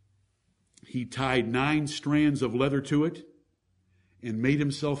 He tied 9 strands of leather to it and made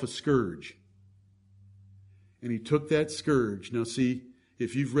himself a scourge. And he took that scourge. Now see,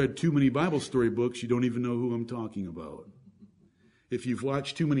 if you've read too many Bible story books, you don't even know who I'm talking about. If you've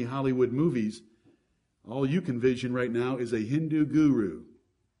watched too many Hollywood movies, all you can vision right now is a Hindu guru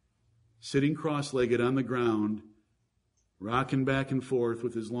sitting cross-legged on the ground, rocking back and forth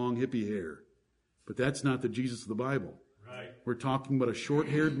with his long hippie hair. But that's not the Jesus of the Bible. Right. We're talking about a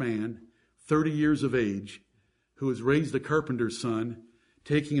short-haired man, 30 years of age, who has raised a carpenter's son,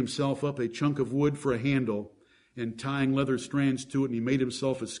 taking himself up a chunk of wood for a handle and tying leather strands to it, and he made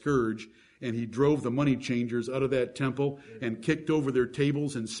himself a scourge. And he drove the money changers out of that temple and kicked over their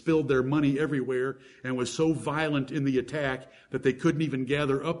tables and spilled their money everywhere and was so violent in the attack that they couldn't even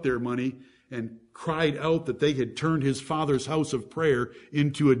gather up their money and cried out that they had turned his father's house of prayer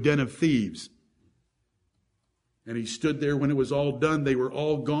into a den of thieves. And he stood there when it was all done. They were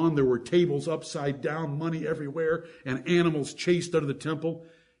all gone. There were tables upside down, money everywhere, and animals chased out of the temple.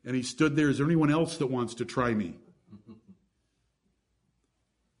 And he stood there, is there anyone else that wants to try me?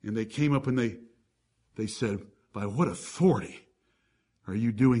 And they came up and they said, by what authority are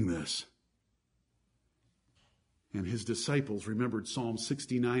you doing this? And his disciples remembered Psalm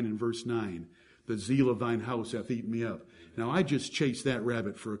 69 and verse 9. The zeal of thine house hath eaten me up. Now I just chased that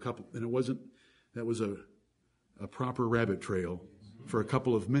rabbit for a couple, and that was a proper rabbit trail for a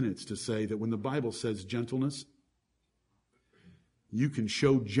couple of minutes to say that when the Bible says gentleness, you can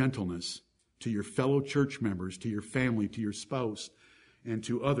show gentleness to your fellow church members, to your family, to your spouse, and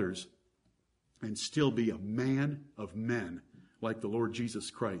to others, and still be a man of men like the Lord Jesus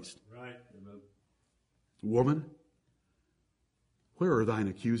Christ. Right. Amen. Woman, where are thine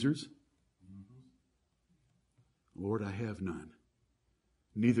accusers? Mm-hmm. Lord, I have none.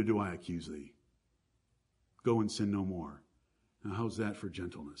 Neither do I accuse thee. Go and sin no more. Now, how's that for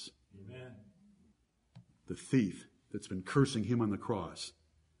gentleness? Amen. The thief that's been cursing him on the cross.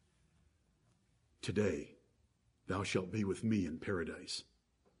 Today, thou shalt be with me in paradise.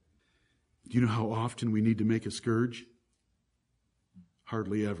 Do you know how often we need to make a scourge?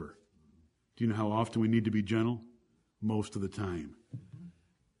 Hardly ever. Do you know how often we need to be gentle? Most of the time.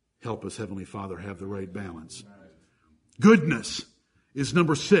 Help us, Heavenly Father, have the right balance. Goodness is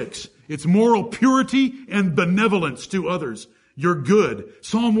number 6. It's moral purity and benevolence to others. You're good.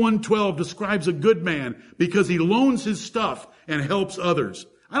 Psalm 112 describes a good man because he loans his stuff and helps others.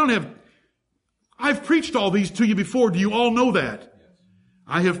 I've preached all these to you before. Do you all know that?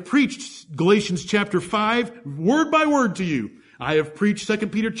 I have preached Galatians chapter 5 word by word to you. I have preached 2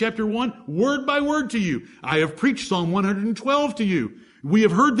 Peter chapter 1 word by word to you. I have preached Psalm 112 to you. We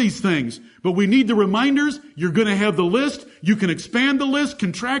have heard these things, but we need the reminders. You're going to have the list. You can expand the list,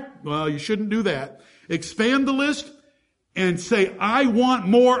 contract. Well, you shouldn't do that. Expand the list and say, I want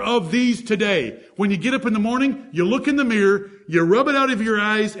more of these today. When you get up in the morning, you look in the mirror, you rub it out of your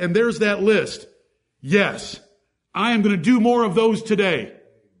eyes, and there's that list. Yes, I am going to do more of those today.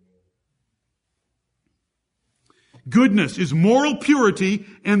 Goodness is moral purity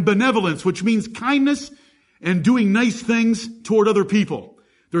and benevolence, which means kindness and doing nice things toward other people.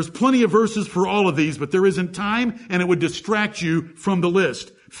 There's plenty of verses for all of these, but there isn't time, and it would distract you from the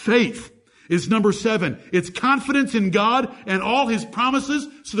list. Faith is number 7. It's confidence in God and all His promises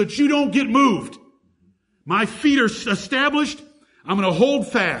so that you don't get moved. My feet are established. I'm going to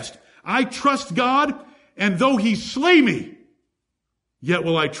hold fast. I trust God, and though He slay me, yet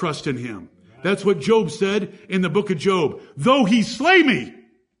will I trust in Him. That's what Job said in the book of Job. Though He slay me,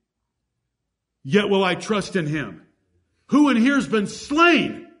 yet will I trust in Him. Who in here has been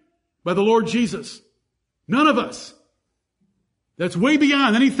slain by the Lord Jesus? None of us. That's way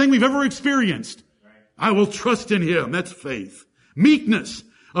beyond anything we've ever experienced. I will trust in Him. That's faith. Meekness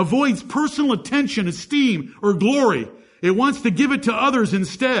avoids personal attention, esteem, or glory. It wants to give it to others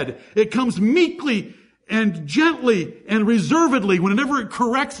instead. It comes meekly and gently and reservedly whenever it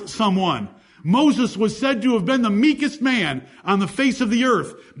corrects someone. Moses was said to have been the meekest man on the face of the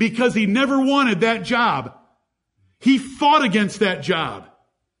earth because he never wanted that job. He fought against that job.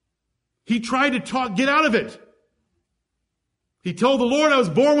 He tried to get out of it. He told the Lord, I was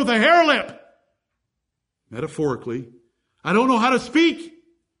born with a hair lip. Metaphorically. I don't know how to speak.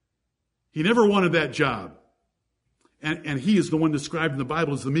 He never wanted that job. And he is the one described in the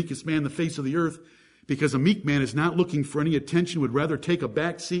Bible as the meekest man on the face of the earth because a meek man is not looking for any attention, would rather take a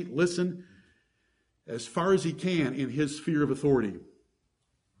back seat, listen as far as he can in his sphere of authority.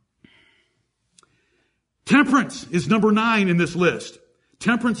 Temperance is number 9 in this list.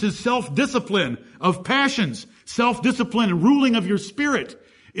 Temperance is self-discipline of passions, self-discipline and ruling of your spirit.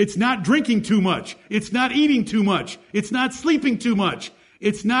 It's not drinking too much. It's not eating too much. It's not sleeping too much.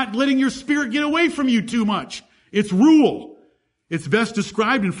 It's not letting your spirit get away from you too much. It's rule. It's best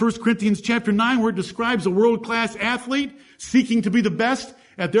described in 1 Corinthians chapter 9 where it describes a world-class athlete seeking to be the best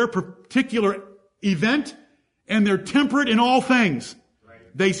at their particular event, and they're temperate in all things.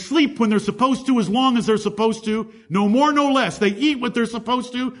 They sleep when they're supposed to as long as they're supposed to. No more, no less. They eat what they're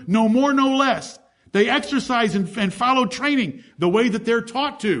supposed to. No more, no less. They exercise and follow training the way that they're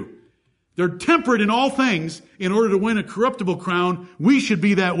taught to. They're temperate in all things in order to win a corruptible crown. We should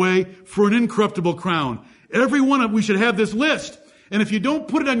be that way for an incorruptible crown. We should have this list. And if you don't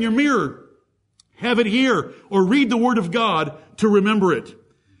put it on your mirror, have it here or read the Word of God to remember it.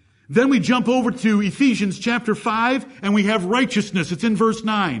 Then we jump over to Ephesians chapter 5 and we have righteousness. It's in verse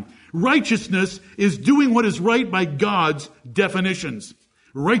 9. Righteousness is doing what is right by God's definitions.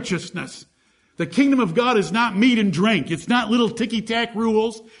 Righteousness. The kingdom of God is not meat and drink. It's not little ticky-tack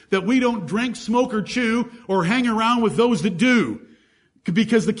rules that we don't drink, smoke, or chew or hang around with those that do.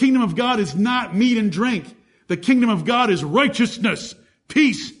 Because the kingdom of God is not meat and drink. The kingdom of God is righteousness,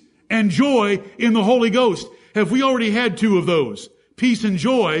 peace, and joy in the Holy Ghost. Have we already had 2 of those? Peace and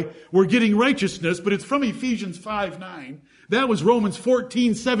joy. We're getting righteousness, but it's from Ephesians 5:9. That was Romans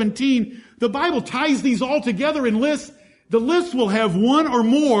 14:17. The Bible ties these all together in lists. The list will have one or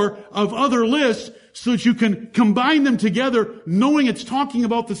more of other lists so that you can combine them together knowing it's talking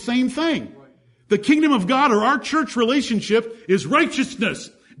about the same thing. The kingdom of God or our church relationship is righteousness,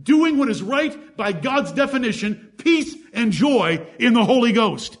 doing what is right by God's definition, peace and joy in the Holy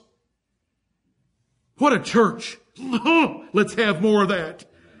Ghost. What a church. Let's have more of that.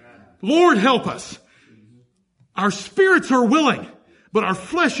 Lord, help us. Our spirits are willing, but our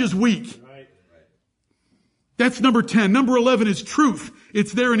flesh is weak. That's number 10. Number 11 is truth.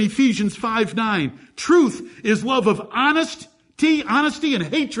 It's there in Ephesians 5:9. Truth is love of honesty and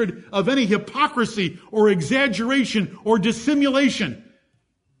hatred of any hypocrisy or exaggeration or dissimulation.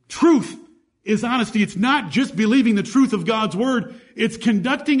 Truth is honesty. It's not just believing the truth of God's word. It's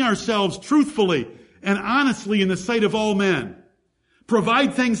conducting ourselves truthfully and honestly in the sight of all men.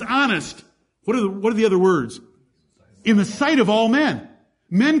 Provide things honest What are the other words? In the sight of all men.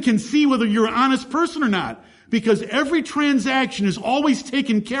 Men can see whether you're an honest person or not, because every transaction is always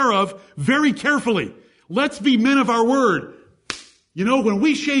taken care of very carefully. Let's be men of our word. You know, when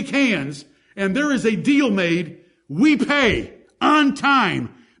we shake hands and there is a deal made, we pay on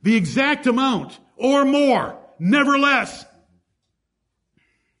time the exact amount or more, never less.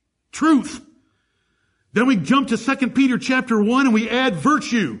 Truth. Then we jump to 2 Peter chapter 1 and we add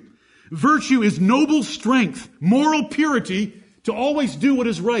virtue. Virtue is noble strength, moral purity to always do what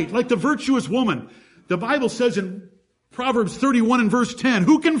is right, like the virtuous woman. The Bible says in Proverbs 31 and verse 10,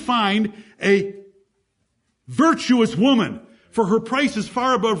 who can find a virtuous woman? For her price is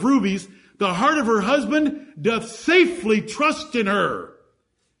far above rubies. The heart of her husband doth safely trust in her.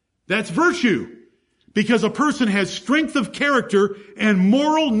 That's virtue. Because a person has strength of character and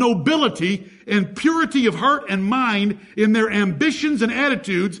moral nobility and purity of heart and mind in their ambitions and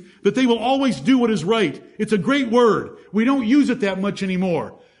attitudes, that they will always do what is right. It's a great word. We don't use it that much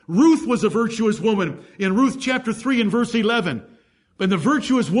anymore. Ruth was a virtuous woman in Ruth chapter 3 and verse 11. And the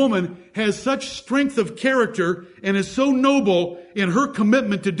virtuous woman has such strength of character and is so noble in her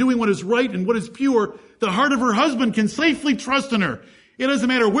commitment to doing what is right and what is pure, the heart of her husband can safely trust in her. It doesn't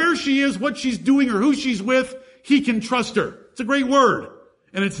matter where she is, what she's doing, or who she's with, he can trust her. It's a great word.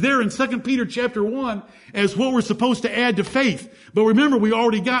 And it's there in 2 Peter chapter 1 as what we're supposed to add to faith. But remember, we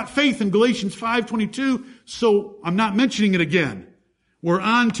already got faith in Galatians 5:22, so I'm not mentioning it again. We're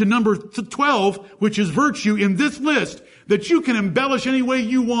on to number 12, which is virtue in this list that you can embellish any way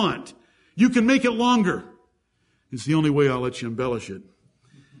you want. You can make it longer. It's the only way I'll let you embellish it.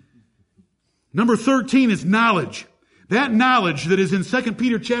 Number 13 is knowledge. That knowledge that is in 2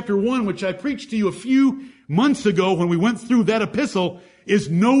 Peter chapter 1, which I preached to you a few months ago when we went through that epistle, is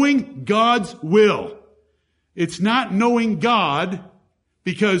knowing God's will. It's not knowing God,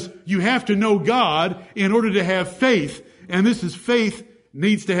 because you have to know God in order to have faith. And this is faith,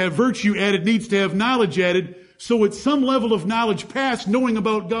 needs to have virtue added, needs to have knowledge added. So it's some level of knowledge past knowing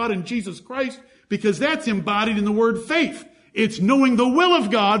about God and Jesus Christ, because that's embodied in the word faith. It's knowing the will of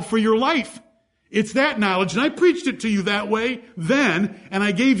God for your life. It's that knowledge, and I preached it to you that way then, and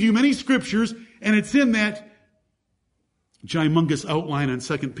I gave you many scriptures, and it's in that gymongous outline on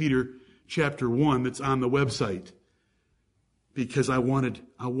 2 Peter chapter 1 that's on the website. Because I wanted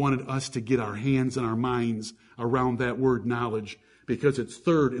us to get our hands and our minds around that word knowledge, because it's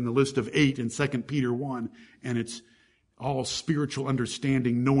third in the list of 8 in 2 Peter 1, and it's all spiritual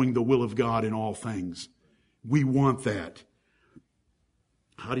understanding, knowing the will of God in all things. We want that.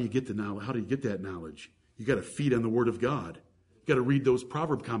 How do you get the knowledge? How do you get that knowledge? You got to feed on the Word of God. You got to read those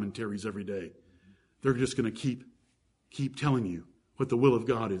proverb commentaries every day. They're just going to keep telling you what the will of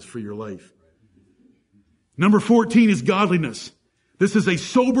God is for your life. Number 14 is godliness. This is a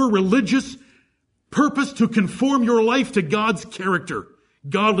sober religious purpose to conform your life to God's character.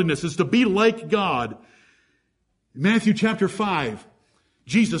 Godliness is to be like God. Matthew chapter 5,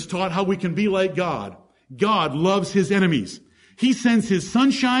 Jesus taught how we can be like God. God loves His enemies. He sends His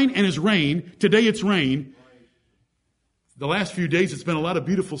sunshine and His rain. Today it's rain. The last few days it's been a lot of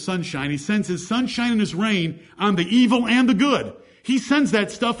beautiful sunshine. He sends His sunshine and His rain on the evil and the good. He sends that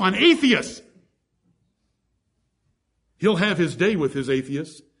stuff on atheists. He'll have His day with His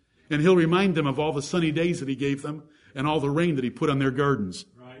atheists, and He'll remind them of all the sunny days that He gave them and all the rain that He put on their gardens.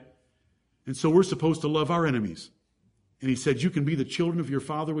 Right. And so we're supposed to love our enemies. And He said, you can be the children of your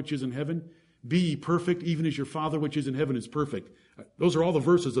Father which is in heaven. Be ye perfect, even as your Father which is in heaven is perfect. Those are all the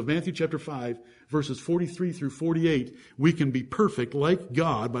verses of Matthew chapter 5, verses 43 through 48. We can be perfect like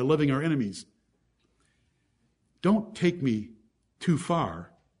God by loving our enemies. Don't take me too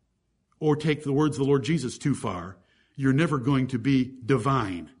far, or take the words of the Lord Jesus too far. You're never going to be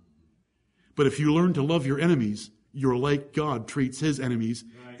divine. But if you learn to love your enemies, you're like God treats His enemies,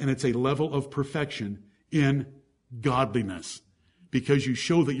 and it's a level of perfection in godliness, because you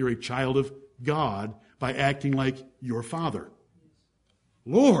show that you're a child of God by acting like your Father.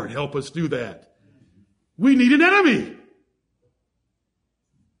 Lord, help us do that. We need an enemy.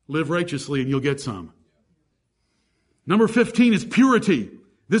 Live righteously and you'll get some. Number 15 is purity.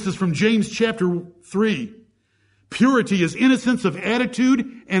 This is from James chapter 3. Purity is innocence of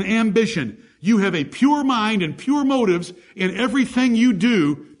attitude and ambition. You have a pure mind and pure motives in everything you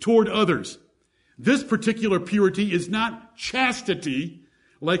do toward others. This particular purity is not chastity,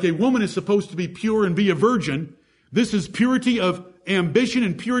 like a woman is supposed to be pure and be a virgin. This is purity of ambition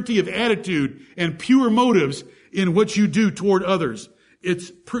and purity of attitude and pure motives in what you do toward others.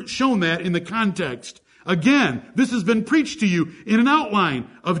 It's shown that in the context. Again, this has been preached to you in an outline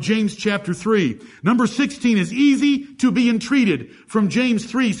of James chapter 3. Number 16 is easy to be entreated from James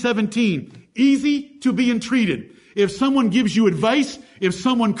 3:17. Easy to be entreated. If someone gives you advice, if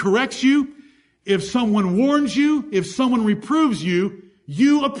someone corrects you, if someone warns you, if someone reproves you,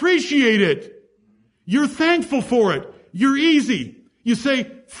 you appreciate it. You're thankful for it. You're easy. You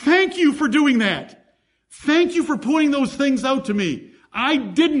say, thank you for doing that. Thank you for pointing those things out to me. I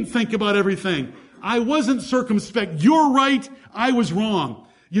didn't think about everything. I wasn't circumspect. You're right. I was wrong.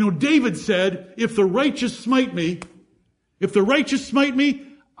 You know, David said, if the righteous smite me,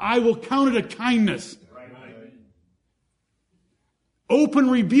 I will count it a kindness. Open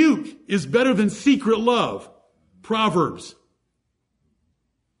rebuke is better than secret love. Proverbs.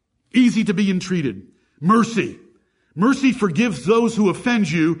 Easy to be entreated. Mercy. Mercy forgives those who offend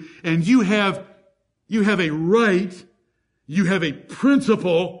you, and you have a right, you have a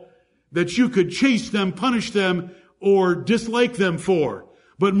principle that you could chase them, punish them, or dislike them for.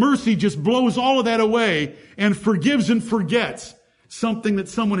 But mercy just blows all of that away and forgives and forgets something that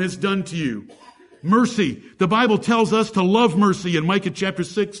someone has done to you. Mercy. The Bible tells us to love mercy in Micah chapter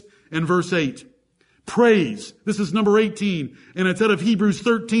 6 and verse 8. Praise. This is number 18, and it's out of Hebrews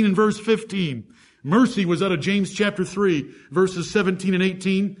 13 and verse 15. Mercy was out of James chapter 3, verses 17 and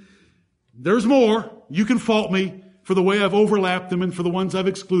 18. There's more. You can fault me for the way I've overlapped them and for the ones I've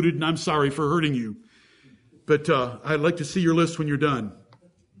excluded, and I'm sorry for hurting you. But I'd like to see your list when you're done.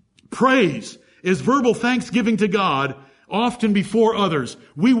 Praise is verbal thanksgiving to God, often before others.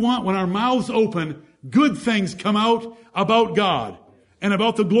 We want, when our mouths open, good things come out about God and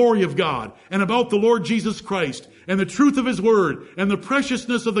about the glory of God and about the Lord Jesus Christ and the truth of His Word and the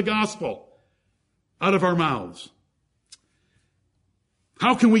preciousness of the gospel out of our mouths.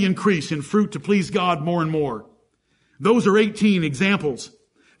 How can we increase in fruit to please God more and more? Those are 18 examples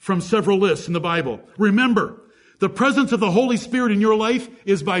from several lists in the Bible. Remember, the presence of the Holy Spirit in your life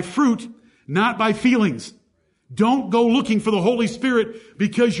is by fruit, not by feelings. Don't go looking for the Holy Spirit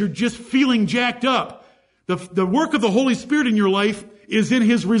because you're just feeling jacked up. The work of the Holy Spirit in your life is in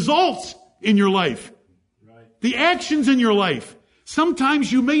His results in your life. Right. The actions in your life.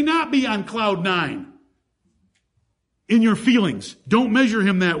 Sometimes you may not be on cloud 9 in your feelings. Don't measure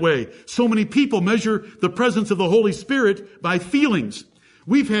Him that way. So many people measure the presence of the Holy Spirit by feelings.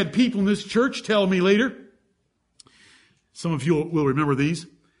 We've had people in this church tell me later, some of you will remember these,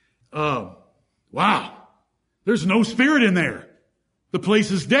 wow, there's no spirit in there. The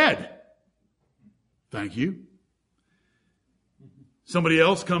place is dead. Thank you. Somebody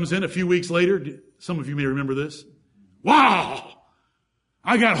else comes in a few weeks later. Some of you may remember this. Wow,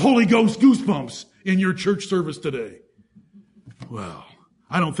 I got Holy Ghost goosebumps in your church service today. Well,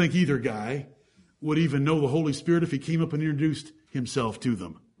 I don't think either guy would even know the Holy Spirit if he came up and introduced himself to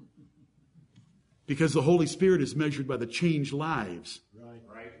them. Because the Holy Spirit is measured by the changed lives.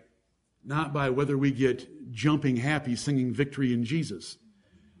 Right. Not by whether we get jumping happy singing victory in Jesus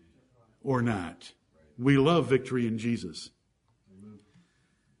or not. We love victory in Jesus.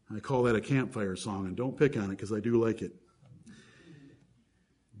 I call that a campfire song, and don't pick on it because I do like it.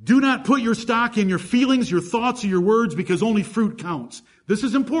 Do not put your stock in your feelings, your thoughts, or your words because only fruit counts. This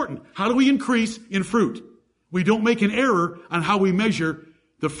is important. How do we increase in fruit? We don't make an error on how we measure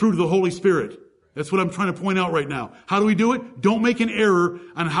the fruit of the Holy Spirit. That's what I'm trying to point out right now. How do we do it? Don't make an error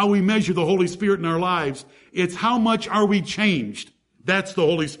on how we measure the Holy Spirit in our lives. It's how much are we changed. That's the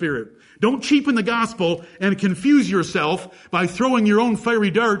Holy Spirit. Don't cheapen the gospel and confuse yourself by throwing your own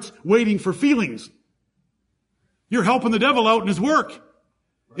fiery darts waiting for feelings. You're helping the devil out in his work.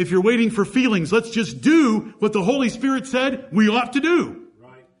 If you're waiting for feelings, let's just do what the Holy Spirit said we ought to do.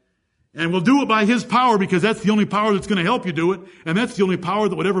 Right. And we'll do it by His power because that's the only power that's going to help you do it. And that's the only power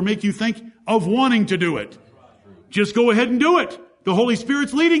that would ever make you think of wanting to do it. Just go ahead and do it. The Holy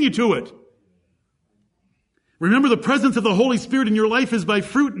Spirit's leading you to it. Remember, the presence of the Holy Spirit in your life is by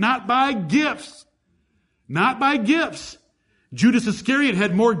fruit, not by gifts. Not by gifts. Judas Iscariot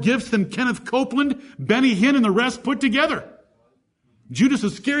had more gifts than Kenneth Copeland, Benny Hinn, and the rest put together. Judas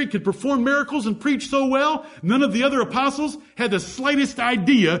Iscariot could perform miracles and preach so well, none of the other apostles had the slightest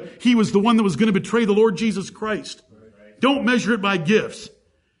idea he was the one that was going to betray the Lord Jesus Christ. Don't measure it by gifts.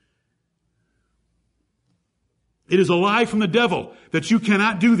 It is a lie from the devil that you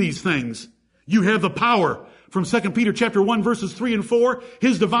cannot do these things. You have the power. From 2 Peter chapter 1 verses 3 and 4,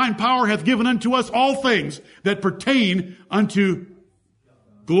 His divine power hath given unto us all things that pertain unto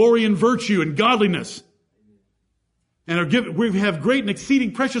glory and virtue and godliness. And we have great and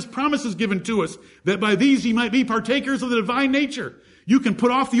exceeding precious promises given to us, that by these ye might be partakers of the divine nature. You can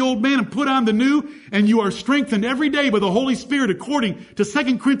put off the old man and put on the new, and you are strengthened every day by the Holy Spirit according to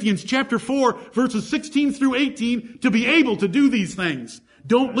 2 Corinthians chapter 4 verses 16 through 18 to be able to do these things.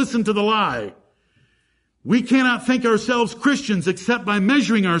 Don't listen to the lie. We cannot think ourselves Christians except by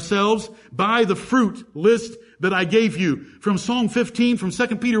measuring ourselves by the fruit list that I gave you from Psalm 15, from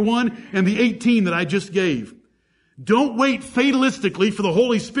 2 Peter 1, and the 18 that I just gave. Don't wait fatalistically for the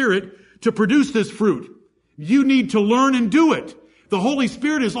Holy Spirit to produce this fruit. You need to learn and do it. The Holy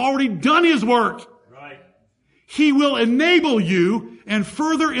Spirit has already done His work. Right. He will enable you and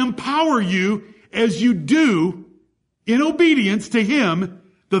further empower you as you do, in obedience to Him,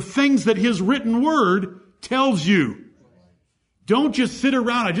 the things that His written Word tells you. Don't just sit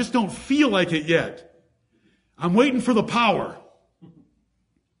around. I just don't feel like it yet. I'm waiting for the power.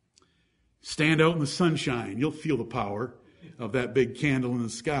 Stand out in the sunshine. You'll feel the power of that big candle in the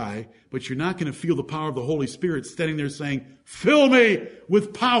sky, but you're not going to feel the power of the Holy Spirit standing there saying, fill me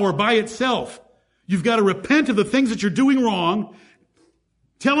with power by itself. You've got to repent of the things that you're doing wrong.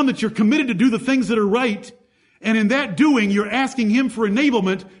 Tell Him that you're committed to do the things that are right. And in that doing, you're asking Him for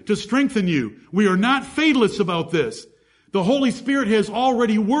enablement to strengthen you. We are not fatalists about this. The Holy Spirit has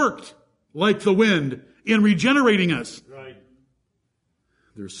already worked like the wind in regenerating us. Right.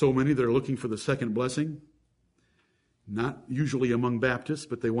 There's so many that are looking for the second blessing. Not usually among Baptists,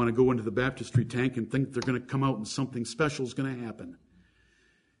 but they want to go into the baptistry tank and think they're going to come out and something special is going to happen.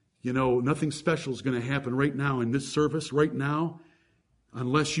 You know, nothing special is going to happen right now in this service, right now,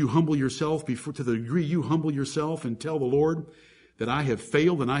 unless you humble yourself to the degree you humble yourself and tell the Lord that I have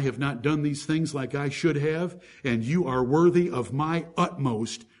failed and I have not done these things like I should have, and you are worthy of my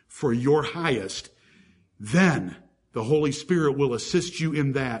utmost for your highest. Then the Holy Spirit will assist you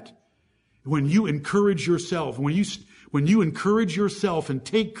in that. When you encourage yourself, when you encourage yourself and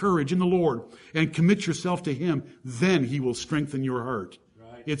take courage in the Lord and commit yourself to Him, then He will strengthen your heart.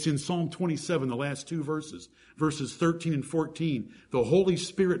 Right. It's in Psalm 27, the last two verses 13 and 14. The Holy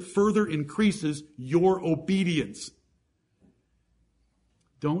Spirit further increases your obedience.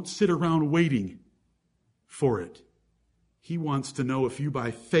 Don't sit around waiting for it. He wants to know if you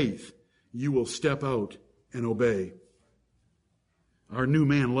by faith, you will step out and obey. Our new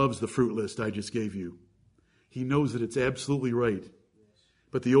man loves the fruit list I just gave you. He knows that it's absolutely right.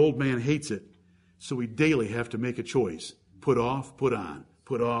 But the old man hates it. So we daily have to make a choice. Put off, put on.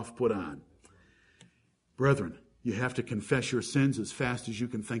 Put off, put on. Brethren, you have to confess your sins as fast as you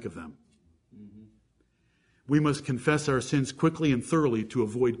can think of them. We must confess our sins quickly and thoroughly to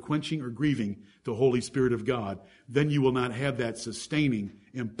avoid quenching or grieving the Holy Spirit of God. Then you will not have that sustaining,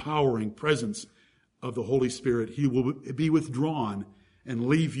 empowering presence of the Holy Spirit. He will be withdrawn and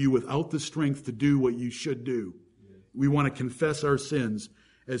leave you without the strength to do what you should do. We want to confess our sins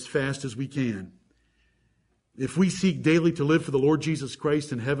as fast as we can. If we seek daily to live for the Lord Jesus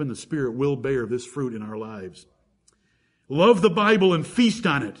Christ in heaven, the Spirit will bear this fruit in our lives. Love the Bible and feast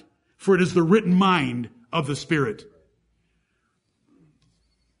on it, for it is the written mind of the Spirit.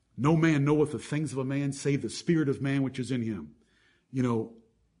 No man knoweth the things of a man, save the spirit of man which is in him. You know,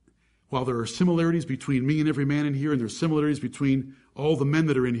 while there are similarities between me and every man in here, and there's similarities between all the men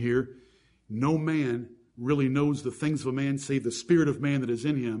that are in here, no man really knows the things of a man save the spirit of man that is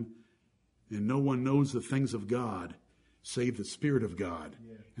in him, and no one knows the things of God save the Spirit of God.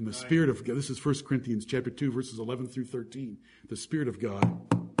 Yeah. And the Spirit of God, this is 1 Corinthians chapter 2, verses 11 through 13. The Spirit of God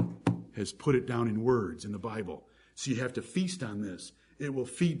has put it down in words in the Bible. So you have to feast on this. It will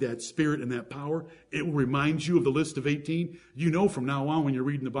feed that spirit and that power. It will remind you of the list of 18. You know from now on when you're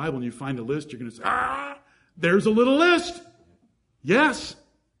reading the Bible and you find a list, you're going to say, there's a little list. Yes,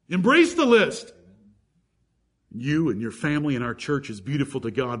 embrace the list. You and your family and our church is beautiful to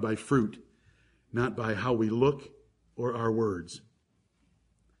God by fruit, not by how we look or our words.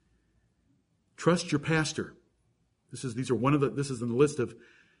 Trust your pastor. This is in the list of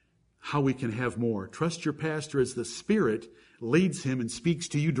how we can have more. Trust your pastor as the Spirit leads him and speaks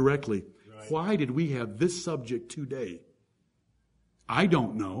to you directly. Right. Why did we have this subject today? I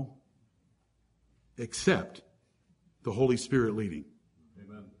don't know, except the Holy Spirit leading.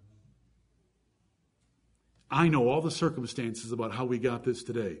 Amen. I know all the circumstances about how we got this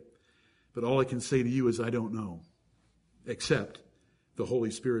today, but all I can say to you is I don't know, except the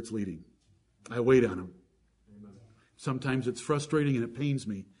Holy Spirit's leading. I wait on Him. Amen. Sometimes it's frustrating and it pains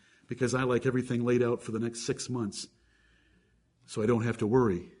me, because I like everything laid out for the next 6 months so I don't have to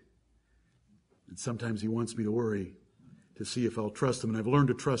worry. And sometimes He wants me to worry to see if I'll trust Him. And I've learned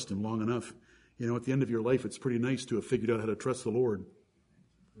to trust Him long enough. You know, at the end of your life, it's pretty nice to have figured out how to trust the Lord.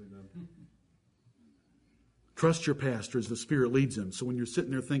 Amen. Trust your pastor as the Spirit leads him. So when you're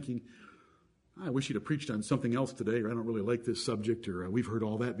sitting there thinking, I wish he'd have preached on something else today, or I don't really like this subject, or we've heard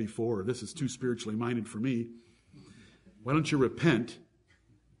all that before, or this is too spiritually minded for me, why don't you repent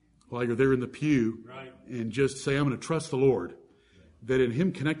while you're there in the pew, right, and just say, I'm going to trust the Lord. that in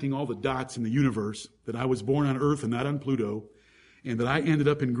Him connecting all the dots in the universe, that I was born on Earth and not on Pluto, and that I ended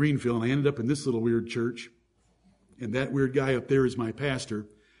up in Greenfield, and I ended up in this little weird church, and that weird guy up there is my pastor,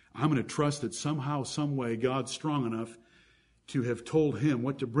 I'm going to trust that somehow, some way, God's strong enough to have told Him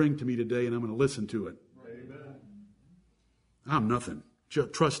what to bring to me today, and I'm going to listen to it. Amen. I'm nothing.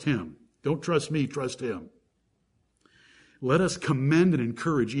 Just trust Him. Don't trust me, trust Him. Let us commend and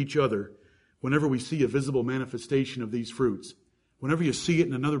encourage each other whenever we see a visible manifestation of these fruits. Whenever you see it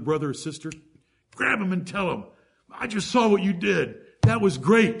in another brother or sister, grab them and tell them, I just saw what you did. That was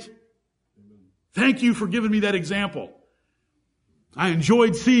great. Thank you for giving me that example. I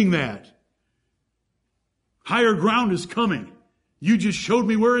enjoyed seeing that. Higher ground is coming. You just showed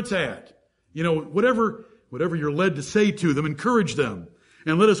me where it's at. You know, whatever you're led to say to them, encourage them.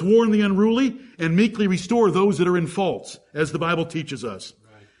 And let us warn the unruly and meekly restore those that are in faults, as the Bible teaches us.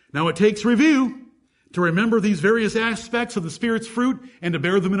 Right. Now it takes review to remember these various aspects of the Spirit's fruit and to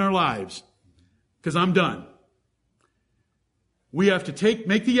bear them in our lives. Because I'm done. We have to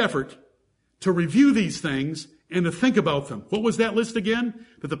make the effort to review these things and to think about them. What was that list again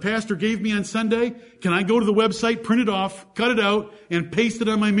that the pastor gave me on Sunday? Can I go to the website, print it off, cut it out, and paste it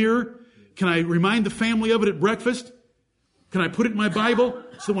on my mirror? Can I remind the family of it at breakfast? Can I put it in my Bible?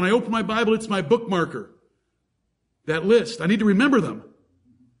 So when I open my Bible, it's my bookmarker. That list. I need to remember them.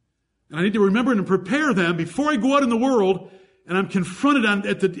 And I need to remember and prepare them before I go out in the world and I'm confronted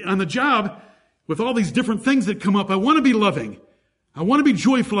on the job with all these different things that come up. I want to be loving. I want to be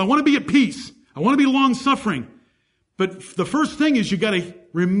joyful. I want to be at peace. I want to be long-suffering. But the first thing is you got to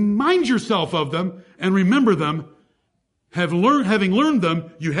remind yourself of them and remember them. Having learned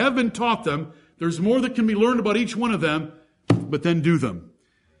them, you have been taught them. There's more that can be learned about each one of them, but then do them.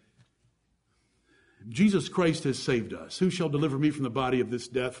 Jesus Christ has saved us. Who shall deliver me from the body of this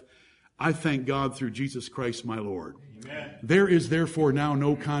death? I thank God through Jesus Christ my Lord. Amen. There is therefore now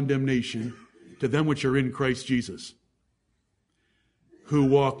no condemnation to them which are in Christ Jesus, who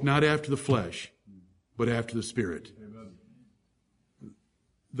walk not after the flesh, but after the Spirit. Amen.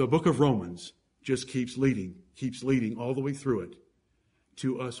 The book of Romans just keeps leading all the way through it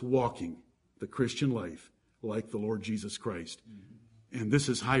to us walking the Christian life like the Lord Jesus Christ. Mm-hmm. And this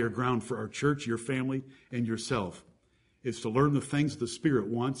is higher ground for our church, your family, and yourself. It's to learn the things the Spirit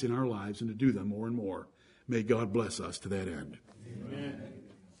wants in our lives and to do them more and more. May God bless us to that end. Amen.